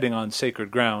 I'm treading on sacred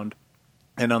ground,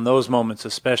 and on those moments,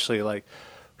 especially, like,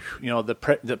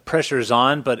 the pressure's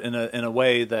on, but in a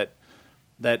way that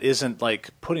isn't like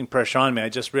putting pressure on me. I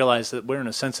just realize that we're in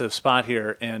a sensitive spot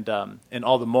here, and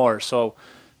all the more so.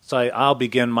 So I'll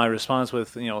begin my response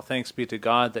with, thanks be to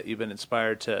God that you've been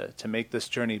inspired to make this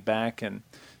journey back, and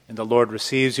the Lord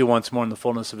receives you once more in the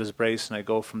fullness of His grace. And I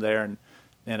go from there,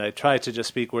 and I try to just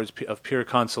speak words of pure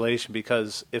consolation,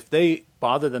 because if they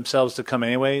bother themselves to come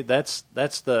anyway, that's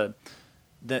their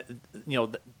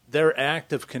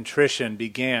act of contrition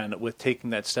began with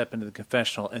taking that step into the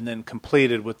confessional, and then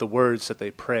completed with the words that they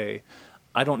pray.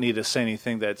 I don't need to say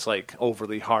anything that's like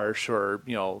overly harsh, or,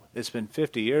 it's been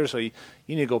 50 years, so you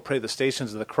need to go pray the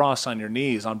Stations of the Cross on your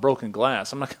knees on broken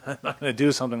glass. I'm not going to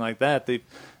do something like that.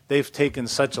 They've taken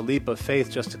such a leap of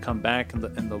faith just to come back, and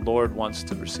the Lord wants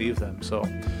to receive them. So,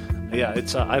 yeah,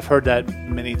 it's I've heard that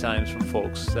many times from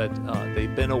folks that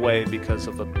they've been away because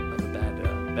of a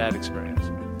bad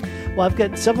experience. Well, I've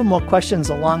got several more questions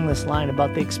along this line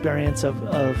about the experience of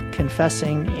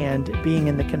confessing and being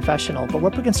in the confessional, but we're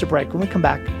up against a break. When we come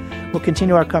back, we'll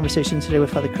continue our conversation today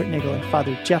with Father Kurt Nagel and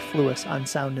Father Jeff Lewis on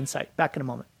Sound and Sight. Back in a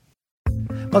moment.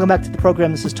 Welcome back to the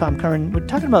program. This is Tom Curran. We're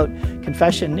talking about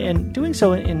confession, and doing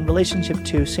so in relationship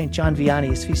to St. John Vianney.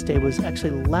 His feast day was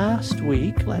actually last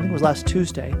week. I think it was last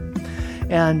Tuesday.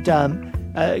 And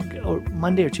or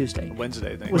Monday or Tuesday?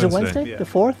 Wednesday, I think. Was Wednesday. it Wednesday? Yeah. The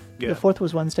 4th? Yeah. The 4th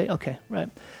was Wednesday? Okay, right.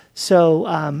 So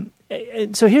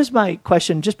so here's my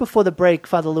question. Just before the break,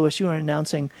 Father Lewis, you were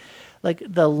announcing like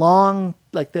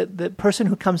the person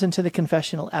who comes into the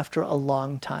confessional after a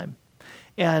long time.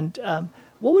 And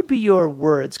what would be your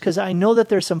words? Because I know that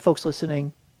there's some folks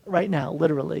listening right now,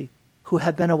 literally, who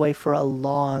have been away for a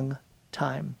long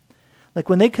time. Like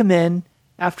when they come in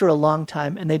after a long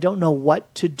time and they don't know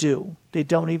what to do. They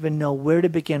don't even know where to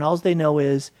begin. All they know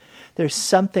is there's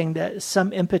some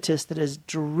impetus that has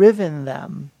driven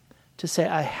them to say,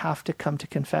 I have to come to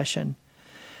confession.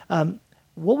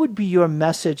 What would be your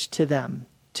message to them?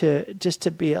 To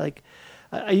be like,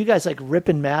 are you guys like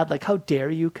ripping mad? Like, how dare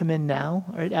you come in now,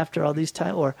 right after all these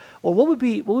time? Or what would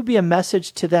be a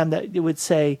message to them that you would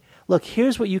say, look,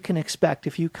 here's what you can expect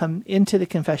if you come into the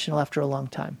confessional after a long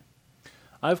time?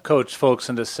 I've coached folks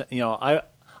into,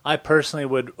 I personally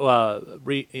would,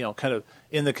 kind of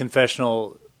in the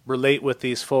confessional, relate with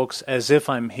these folks as if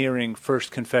I'm hearing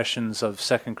first confessions of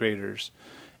second graders.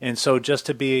 And so just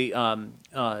to be,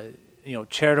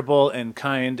 charitable and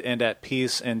kind and at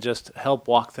peace, and just help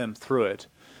walk them through it.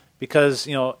 Because,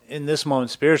 in this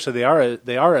moment spiritually,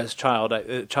 they are as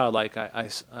childlike,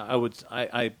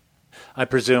 I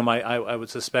presume, I would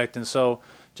suspect. And so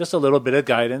just a little bit of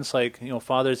guidance, like,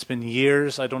 Father, it's been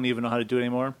years, I don't even know how to do it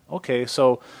anymore. Okay,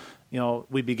 so,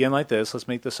 we begin like this, let's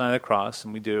make the sign of the cross,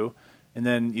 and we do. And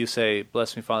then you say,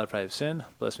 bless me, Father, if I have sinned.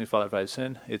 Bless me, Father, if I have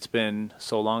sinned. It's been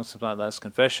so long since my last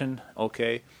confession.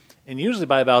 Okay. And usually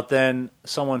by about then,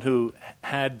 someone who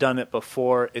had done it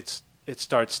before, it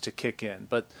starts to kick in.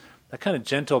 But that kind of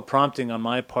gentle prompting on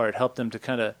my part helped them to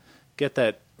kind of get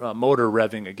that motor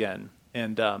revving again.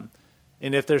 And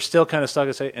if they're still kind of stuck,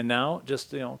 I say, and now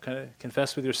just, kind of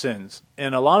confess with your sins.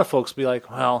 And a lot of folks be like,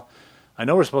 well, I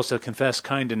know we're supposed to confess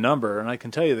kind and number, and I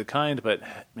can tell you the kind, but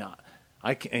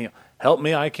I can't, help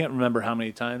me, I can't remember how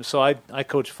many times. So I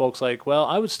coach folks like, well,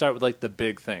 I would start with like the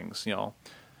big things,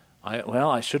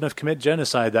 I shouldn't have committed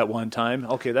genocide that one time.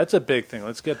 Okay, that's a big thing.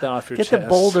 Let's get that off your chest. Get the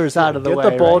boulders out of the way.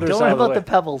 Get the boulders Don't worry about the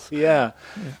pebbles. Yeah.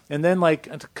 And then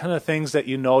like kind of things that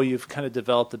you've kind of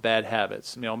developed the bad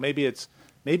habits.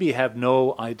 Maybe you have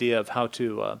no idea of how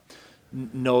to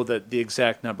know the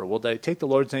exact number. Well, did I take the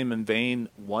Lord's name in vain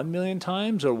 1 million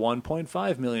times or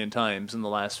 1.5 million times in the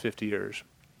last 50 years?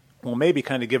 Well, maybe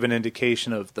kind of give an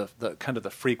indication of the kind of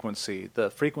the frequency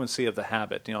of the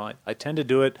habit. I tend to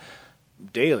do it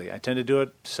daily. I tend to do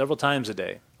it several times a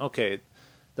day. Okay,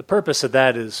 the purpose of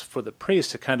that is for the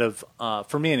priest to kind of,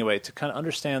 for me anyway, to kind of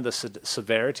understand the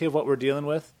severity of what we're dealing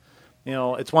with.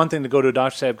 It's one thing to go to a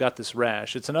doctor and say, I've got this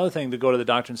rash. It's another thing to go to the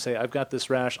doctor and say, I've got this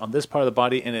rash on this part of the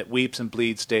body and it weeps and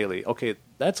bleeds daily. Okay,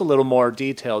 that's a little more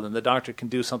detailed, and the doctor can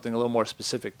do something a little more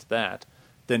specific to that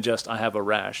than just, I have a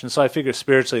rash. And so I figure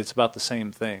spiritually it's about the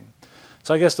same thing.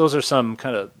 So I guess those are some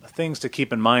kind of things to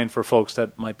keep in mind for folks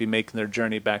that might be making their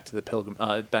journey back to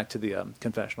the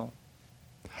confessional.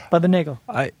 Brother Nagel.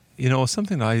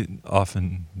 Something I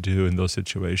often do in those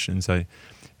situations,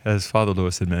 as Father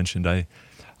Lewis had mentioned, I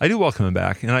do welcome him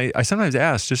back, and I sometimes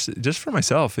ask just for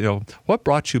myself, what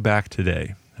brought you back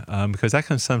today? Because that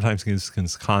can sometimes gives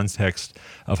context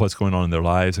of what's going on in their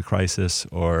lives, a crisis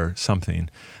or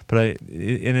something. But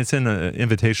and it's in an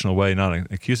invitational way, not an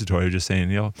accusatory. Just saying,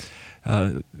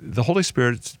 the Holy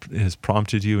Spirit has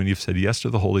prompted you, and you've said yes to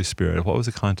the Holy Spirit. What was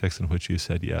the context in which you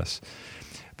said yes?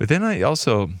 But then I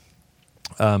also,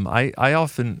 I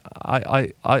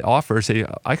offer, say,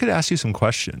 I could ask you some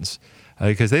questions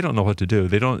because they don't know what to do.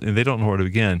 They don't know where to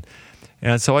begin.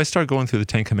 And so I start going through the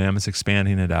Ten Commandments,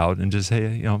 expanding it out, and just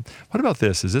say, what about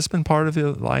this? Has this been part of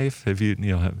your life? Have you,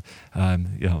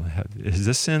 has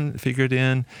this sin figured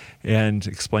in? And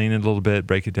explain it a little bit,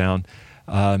 break it down.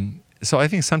 So I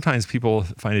think sometimes people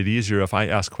find it easier if I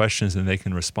ask questions and they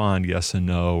can respond yes and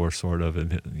no, or sort of,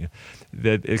 and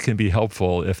that it can be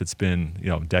helpful if it's been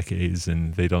decades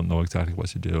and they don't know exactly what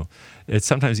to do. It's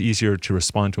sometimes easier to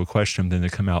respond to a question than to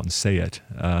come out and say it.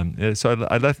 So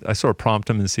I sort of prompt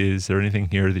them and see, is there anything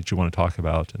here that you want to talk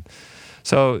about? And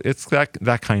so it's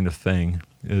that kind of thing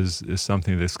is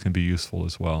something that can be useful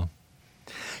as well.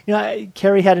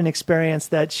 Carrie had an experience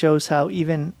that shows how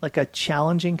even like a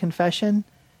challenging confession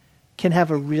can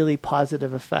have a really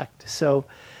positive effect. So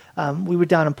we were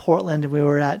down in Portland, and we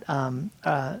were at,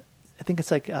 I think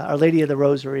it's like Our Lady of the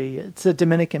Rosary. It's a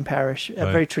Dominican parish,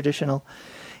 right. Very traditional.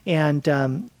 And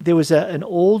there was an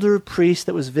older priest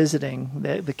that was visiting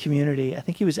the community. I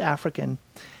think he was African.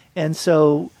 And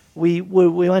so we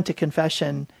went to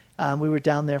confession. We were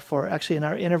down there for actually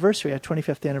our anniversary, our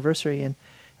 25th anniversary.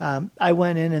 And I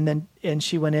went in, and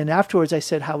she went in afterwards. I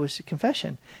said, how was the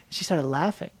confession? And she started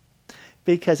laughing.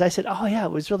 Because I said, oh, yeah,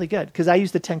 it was really good. Because I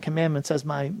use the Ten Commandments as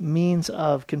my means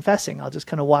of confessing. I'll just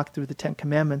kind of walk through the Ten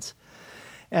Commandments.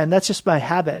 And that's just my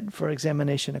habit for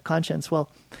examination of conscience. Well,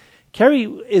 Carrie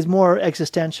is more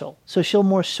existential. So she'll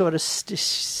more sort of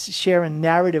share in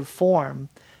narrative form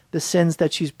the sins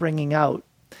that she's bringing out.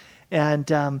 And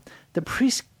the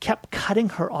priest kept cutting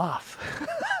her off.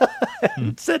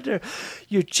 And said to her,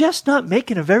 you're just not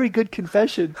making a very good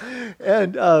confession.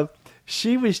 And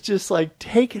she was just like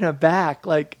taken aback,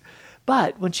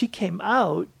 but when she came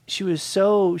out, she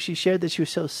shared that she was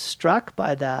so struck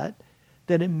by that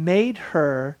it made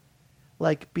her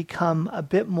become a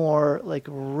bit more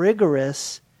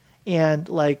rigorous and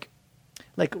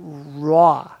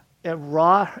raw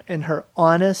in her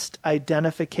honest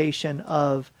identification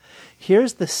of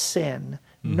here's the sin,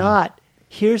 not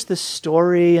here's the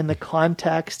story and the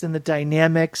context and the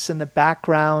dynamics and the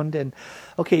background and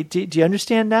okay, do you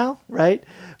understand now, right?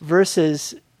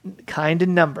 Versus kind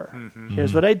and number. Mm-hmm.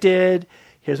 Here's what I did.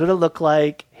 Here's what it looked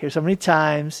like. Here's how many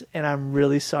times, and I'm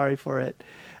really sorry for it.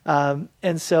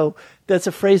 And so that's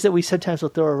a phrase that we sometimes will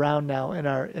throw around now in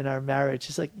our marriage.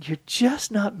 It's like, you're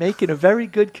just not making a very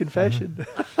good confession.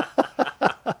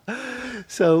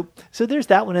 So there's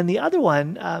that one. And the other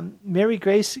one, Mary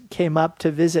Grace came up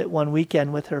to visit one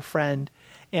weekend with her friend,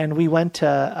 and we went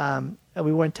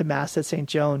to Mass at St.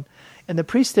 Joan. And the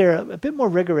priest there, a bit more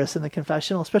rigorous in the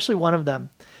confessional, especially one of them.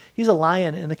 He's a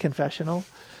lion in the confessional.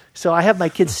 So I have my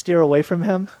kids steer away from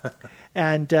him,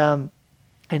 and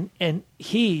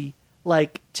he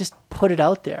like just put it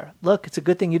out there. Look, it's a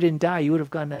good thing you didn't die. You would have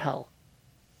gone to hell.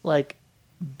 Like,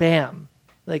 bam.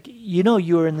 Like, you know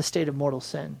you are in the state of mortal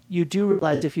sin. You do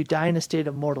realize if you die in a state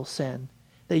of mortal sin,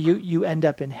 that you end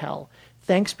up in hell.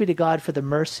 Thanks be to God for the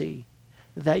mercy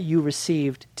that you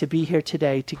received to be here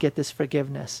today to get this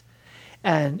forgiveness.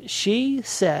 And she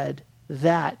said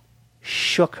that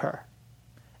shook her.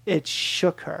 It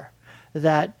shook her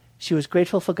that she was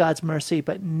grateful for God's mercy,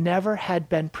 but never had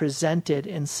been presented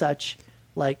in such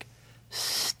like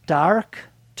stark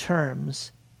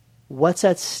terms what's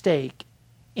at stake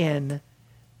in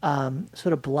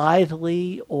sort of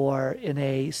blithely or in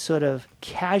a sort of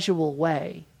casual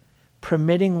way,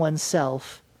 permitting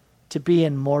oneself to be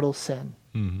in mortal sin.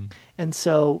 Mm-hmm. And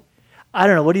so, I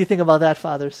don't know. What do you think about that,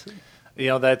 fathers?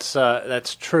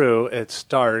 That's true. It's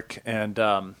dark, and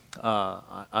God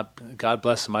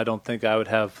bless him. I don't think I would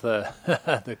have the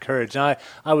the courage. And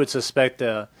I would suspect.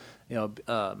 I think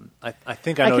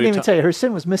I know. I can even tell you, her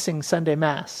sin was missing Sunday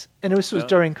Mass, and this was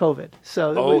during COVID.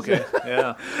 So okay,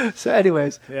 yeah. So,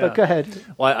 anyways, but go ahead.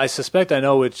 Well, I suspect I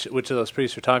know which of those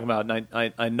priests you're talking about,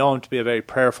 and I know him to be a very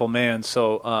prayerful man.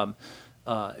 So,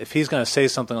 if he's going to say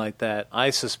something like that, I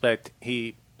suspect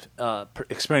he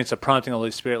experience a prompting of the Holy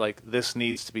Spirit, like this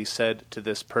needs to be said to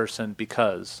this person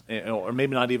because, or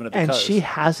maybe not even a because. And she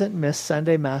hasn't missed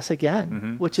Sunday Mass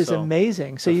again, which is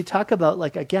amazing. So you talk about,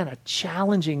 like, again, a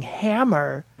challenging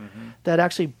hammer that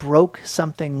actually broke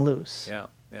something loose. Yeah.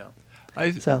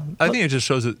 I think it just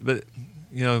shows that, but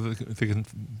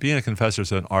being a confessor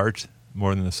is an art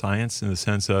more than a science, in the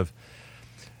sense of,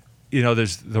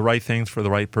 there's the right things for the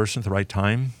right person at the right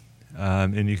time.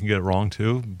 And you can get it wrong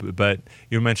too. But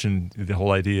you mentioned the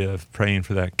whole idea of praying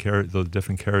for that the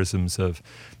different charisms of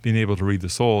being able to read the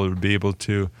soul, or be able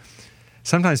to.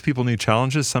 Sometimes people need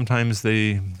challenges. Sometimes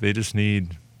they just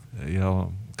need,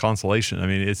 consolation. I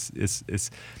mean,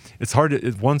 it's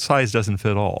hard. One size doesn't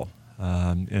fit all,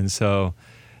 and so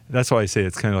that's why I say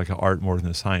it's kind of like an art more than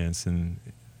a science. And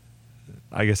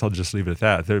I guess I'll just leave it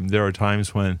at that. There are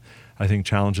times when I think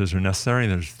challenges are necessary,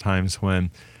 and there's times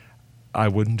when I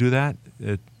wouldn't do that.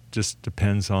 It just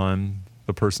depends on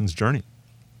the person's journey.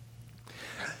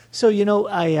 So,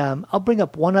 I'll bring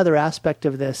up one other aspect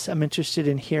of this I'm interested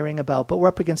in hearing about, but we're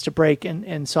up against a break,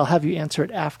 and so I'll have you answer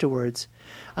it afterwards.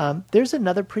 There's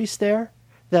another priest there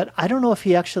that I don't know if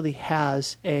he actually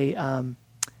has a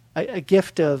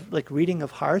gift of like reading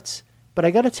of hearts, but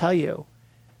I got to tell you,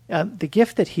 the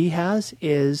gift that he has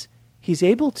is he's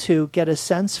able to get a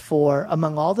sense for,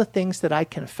 among all the things that I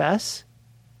confess,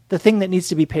 the thing that needs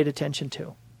to be paid attention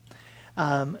to.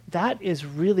 That is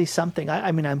really something.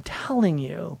 I mean, I'm telling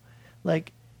you,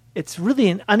 like, it's really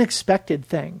an unexpected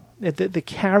thing. The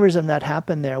charism that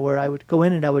happened there, where I would go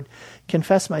in and I would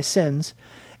confess my sins.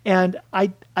 And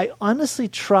I honestly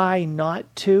try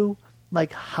not to,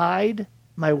 like, hide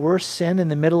my worst sin in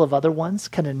the middle of other ones,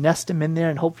 kind of nest them in there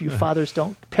and hope you fathers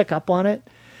don't pick up on it.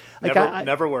 Like,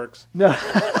 never works. No.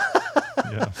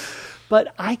 Yeah.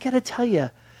 But I got to tell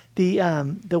you,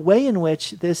 the way in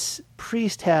which this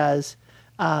priest has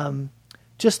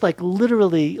just like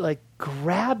literally like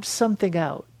grabbed something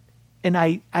out, and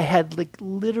I had like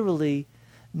literally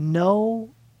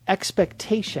no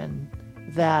expectation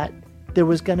that there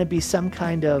was going to be some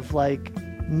kind of like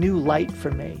new light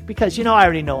for me, because I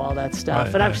already know all that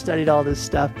stuff, and I've studied all this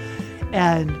stuff,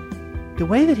 and the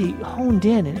way that he honed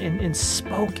in and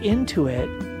spoke into it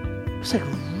was like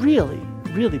really,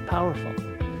 really powerful.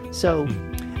 So.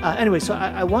 Anyway, so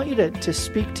I want you to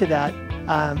speak to that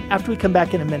after we come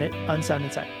back in a minute on Sound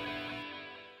Inside.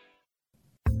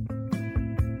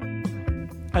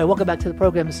 All right, welcome back to the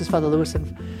program. This is Father Lewis and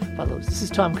Father Lewis. This is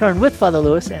Tom Kern with Father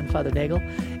Lewis and Father Nagel.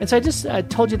 And so I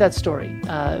told you that story.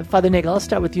 Father Nagel, I'll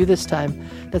start with you this time.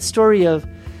 That story of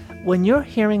when you're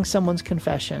hearing someone's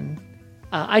confession.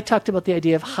 I talked about the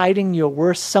idea of hiding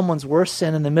someone's worst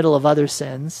sin in the middle of other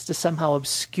sins to somehow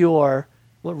obscure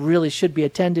what really should be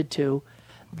attended to.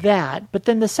 But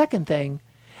then the second thing,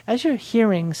 as you're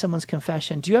hearing someone's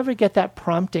confession, do you ever get that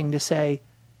prompting to say,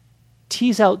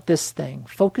 tease out this thing,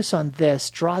 focus on this,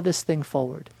 draw this thing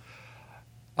forward?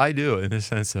 I do, in the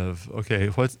sense of,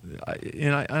 okay,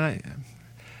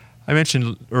 I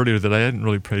mentioned earlier that I hadn't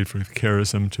really prayed for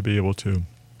charism to be able to,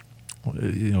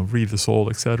 read the soul,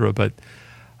 etc. But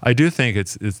I do think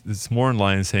it's more in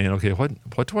line saying, okay,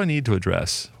 what do I need to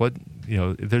address?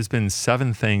 There's been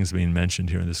 7 things being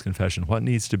mentioned here in this confession. What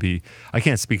needs to be? I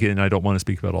can't speak it, and I don't want to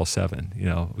speak about all 7.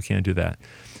 We can't do that.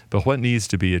 But what needs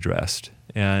to be addressed?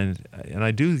 And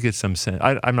I do get some sense.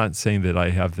 I'm not saying that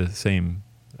I have the same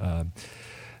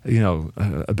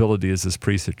ability as this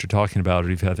priest that you're talking about, or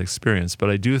you've had experience. But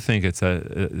I do think it's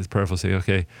prayerful to say,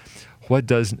 okay,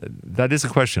 that is a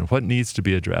question. What needs to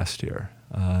be addressed here?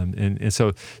 And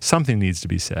so something needs to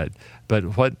be said. But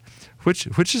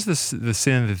which is the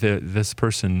sin that this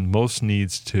person most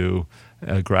needs to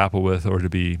grapple with, or to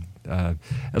be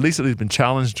at least been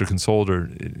challenged or consoled, or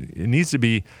it needs to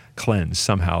be cleansed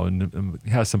somehow and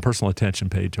has some personal attention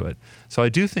paid to it. So I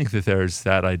do think that there's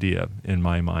that idea in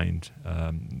my mind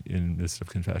in the midst of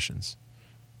confessions.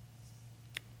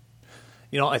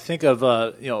 I think of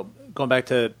going back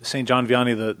to St. John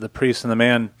Vianney, the priest and the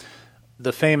man,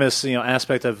 the famous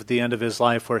aspect of the end of his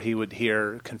life where he would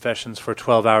hear confessions for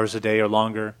 12 hours a day or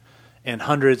longer, and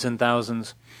hundreds and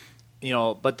thousands.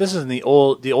 But this is in the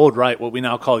old rite, what we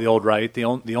now call the old rite, the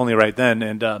only rite then,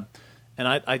 and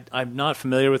I'm not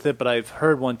familiar with it, but I've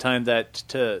heard one time that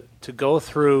to go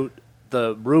through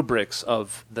the rubrics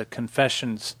of the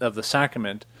confessions of the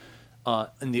sacrament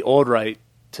in the old rite,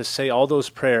 to say all those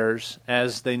prayers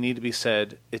as they need to be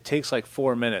said, it takes like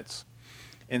 4 minutes.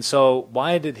 And so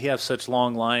why did he have such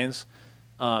long lines?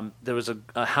 There was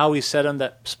a how he said them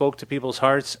that spoke to people's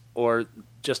hearts, or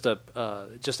just a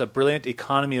brilliant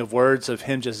economy of words of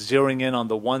him just zeroing in on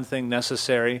the one thing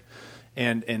necessary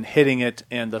and hitting it,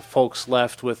 and the folks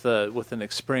left with an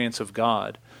experience of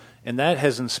God. And that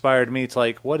has inspired me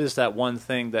to what is that one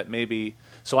thing that maybe...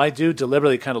 So I do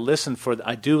deliberately kind of listen for that.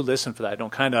 I do listen for that.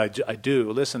 I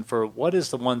do listen for what is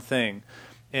the one thing.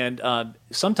 And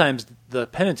sometimes the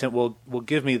penitent will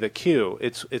give me the cue.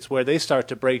 It's where they start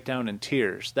to break down in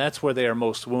tears. That's where they are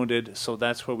most wounded. So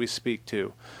that's where we speak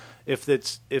to. If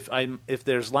that's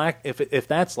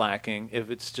lacking, if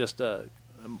it's just a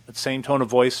same tone of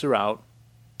voice throughout,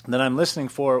 then I'm listening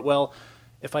for, well,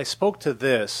 if I spoke to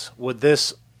this, would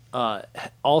this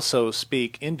also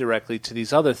speak indirectly to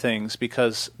these other things,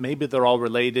 because maybe they're all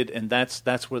related, and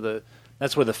that's where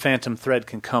the phantom thread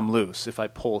can come loose if I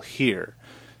pull here.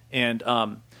 And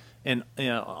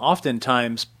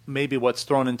oftentimes maybe what's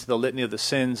thrown into the litany of the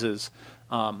sins is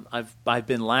I've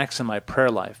been lax in my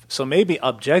prayer life. So maybe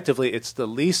objectively it's the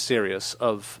least serious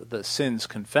of the sins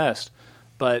confessed,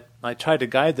 but I try to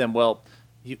guide them. Well,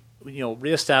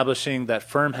 reestablishing that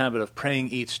firm habit of praying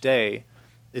each day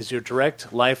is your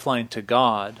direct lifeline to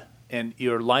God, and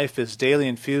your life is daily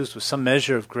infused with some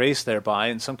measure of grace thereby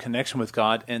and some connection with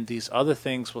God, and these other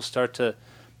things will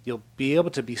you'll be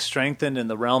able to be strengthened in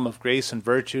the realm of grace and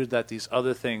virtue, that these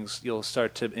other things you'll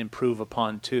start to improve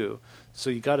upon too. So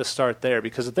you got to start there,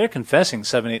 because if they're confessing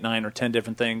 7, 8, 9, or 10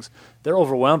 different things, they're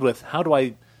overwhelmed with, how do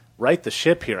I right the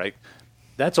ship here?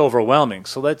 That's overwhelming.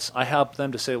 So I help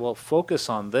them to say, well, focus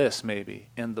on this maybe,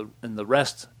 and the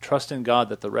rest, trust in God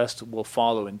that the rest will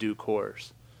follow in due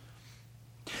course.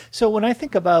 So when I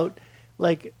think about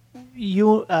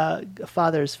you,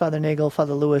 fathers, Father Nagel,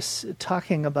 Father Lewis,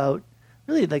 talking about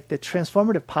really the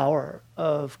transformative power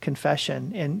of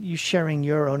confession, and you sharing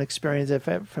your own experience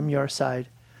from your side,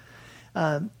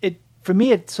 for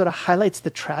me it sort of highlights the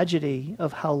tragedy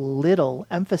of how little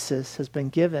emphasis has been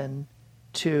given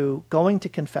to going to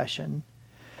confession,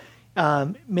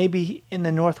 maybe in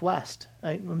the Northwest.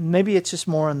 Maybe it's just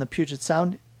more on the Puget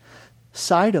Sound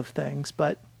side of things,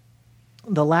 but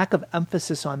the lack of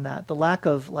emphasis on that, the lack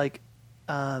of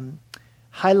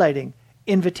highlighting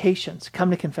invitations,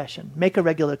 come to confession, make a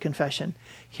regular confession.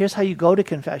 Here's how you go to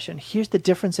confession. Here's the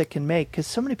difference it can make, because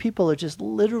so many people are just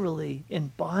literally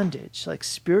in bondage,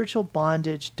 spiritual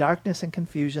bondage, darkness and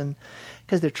confusion,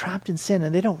 because they're trapped in sin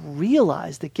and they don't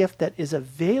realize the gift that is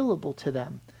available to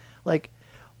them.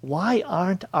 Why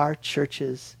aren't our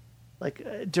churches,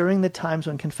 during the times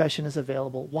when confession is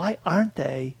available, why aren't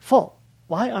they full?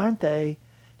 Why aren't they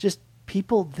just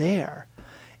people there?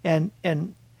 And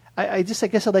I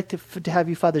guess I'd like to have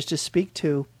you fathers just speak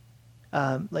to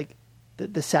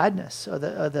the sadness or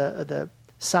the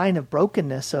sign of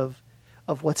brokenness of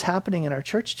what's happening in our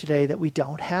church today, that we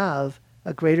don't have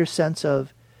a greater sense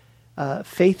of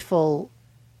faithful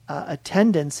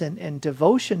attendance and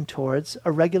devotion towards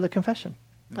a regular confession.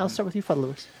 I'll start with you, Father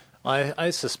Lewis. I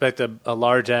suspect a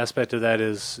large aspect of that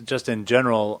is just in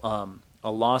general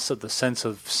a loss of the sense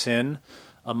of sin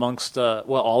amongst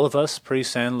all of us,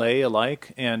 priests and lay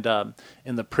alike, and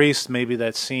in the priests maybe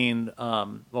that's seen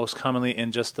most commonly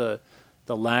in just the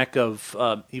lack of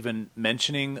even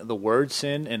mentioning the word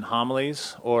sin in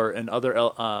homilies or in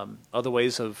other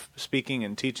ways of speaking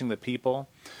and teaching the people,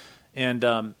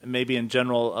 and maybe in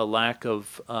general a lack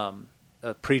of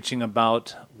preaching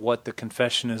about what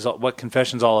confession's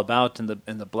all about, and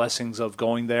the blessings of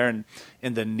going there,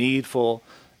 and the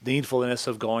needfulness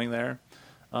of going there.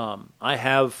 I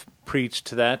have preached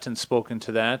to that and spoken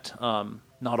to that,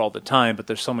 not all the time, but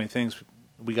there's so many things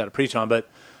we got to preach on. But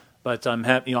I'm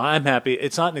happy. I'm happy.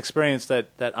 It's not an experience that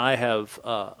I have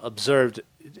observed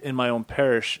in my own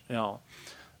parish.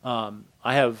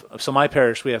 My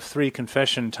parish, we have 3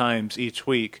 confession times each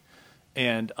week,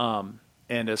 and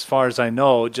as far as I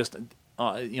know, just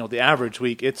the average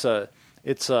week, it's a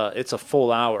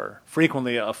full hour.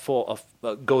 Frequently,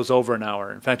 goes over an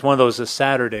hour. In fact, one of those is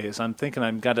Saturdays. I'm thinking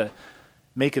I'm got to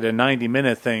make it a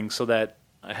 90-minute thing so that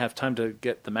I have time to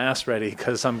get the Mass ready,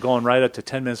 because I'm going right up to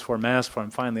 10 minutes before Mass before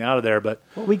I'm finally out of there. But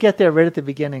we get there right at the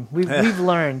beginning. We've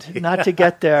learned not to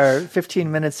get there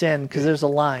 15 minutes in because there's a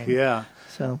line. Yeah.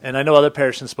 So. And I know other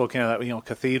parishes in Spokane,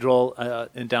 Cathedral,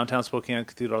 in downtown Spokane,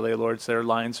 Cathedral Our Lady of Lourdes, their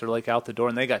lines are like out the door,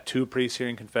 and they got 2 priests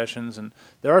hearing confessions. And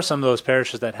there are some of those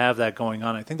parishes that have that going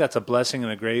on. I think that's a blessing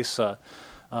and a grace,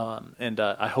 and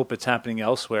I hope it's happening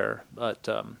elsewhere. But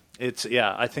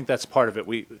I think that's part of it.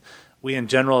 We in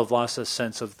general have lost a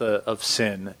sense of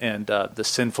sin and the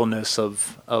sinfulness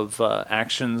of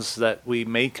actions that we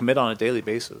may commit on a daily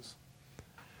basis.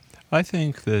 I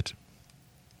think that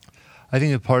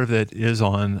part of it is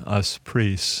on us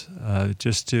priests,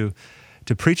 just to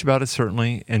preach about it,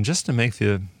 certainly, and just to make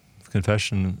the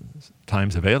confession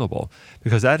times available,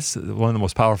 because that's one of the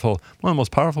most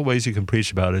powerful ways you can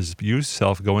preach about it is you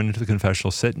yourself going into the confessional,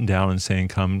 sitting down and saying,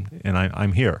 "Come, and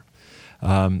I'm here.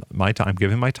 My time,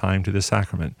 giving my time to this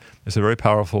sacrament." It's a very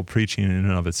powerful preaching in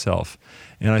and of itself,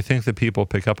 and I think that people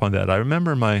pick up on that. I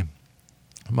remember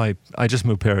I just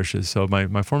moved parishes, so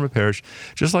my former parish,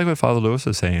 just like what Father Lewis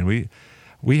was saying,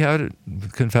 we had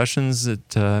confessions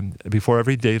before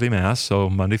every daily Mass, so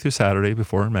Monday through Saturday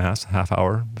before Mass, half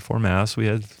hour before Mass. We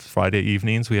had Friday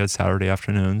evenings, we had Saturday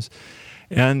afternoons,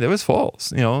 and it was full.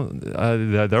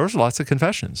 There was lots of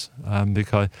confessions,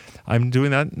 because I'm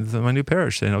doing that in my new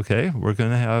parish, saying, okay, we're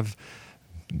going to have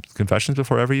confessions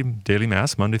before every daily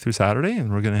Mass, Monday through Saturday,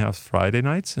 and we're going to have Friday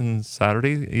nights and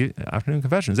Saturday afternoon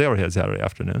confessions. They already had Saturday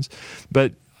afternoons.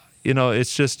 But,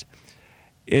 it's just,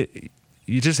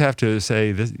 you just have to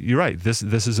say, this, you're right, this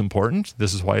is important.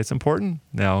 This is why it's important.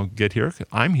 Now get here.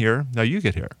 I'm here. Now you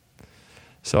get here.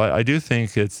 So I do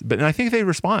think and I think they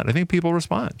respond. I think people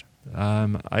respond.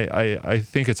 I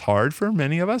think it's hard for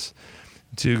many of us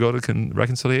to go to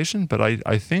reconciliation, but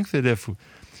I think that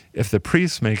if the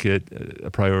priests make it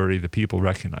a priority, the people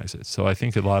recognize it. So I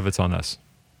think a lot of it's on us.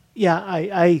 Yeah,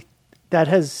 I that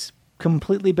has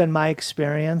completely been my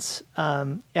experience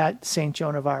at St.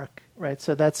 Joan of Arc, right?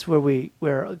 So that's where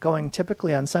we're going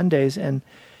typically on Sundays, and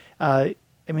the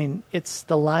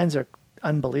lines are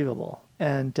unbelievable,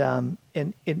 and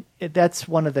that's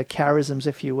one of the charisms,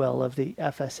 if you will, of the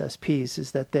FSSPs,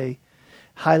 is that they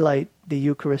highlight the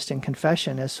Eucharist and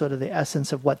confession as sort of the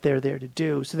essence of what they're there to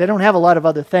do. So they don't have a lot of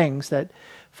other things that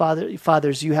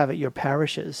fathers you have at your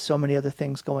parishes, so many other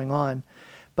things going on.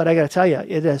 But I got to tell you,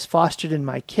 it has fostered in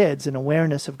my kids an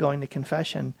awareness of going to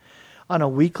confession on a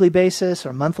weekly basis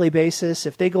or monthly basis.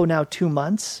 If they go now 2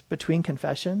 months between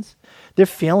confessions, they're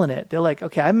feeling it. They're like,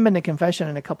 okay, I haven't been to confession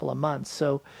in a couple of months.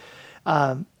 So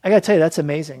I got to tell you, that's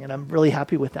amazing, and I'm really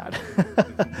happy with that.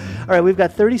 All right, we've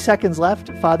got 30 seconds left.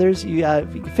 Fathers, you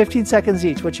 15 seconds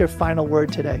each. What's your final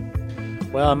word today?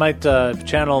 Well, I might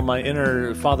channel my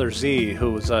inner Father Z,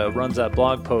 who runs that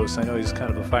blog post. I know he's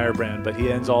kind of a firebrand, but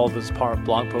he ends all of his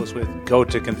blog posts with, go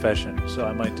to confession. So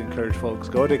I might encourage folks,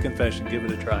 go to confession, give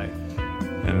it a try.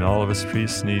 And all of us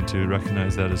priests need to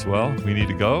recognize that as well. We need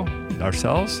to go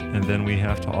ourselves, and then we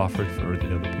have to offer it for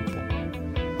the other people.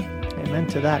 Amen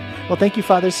to that. Well, thank you,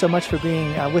 Fathers, so much for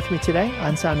being with me today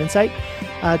on Sound Insight.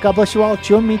 God bless you all.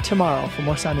 Join me tomorrow for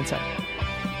more Sound Insight.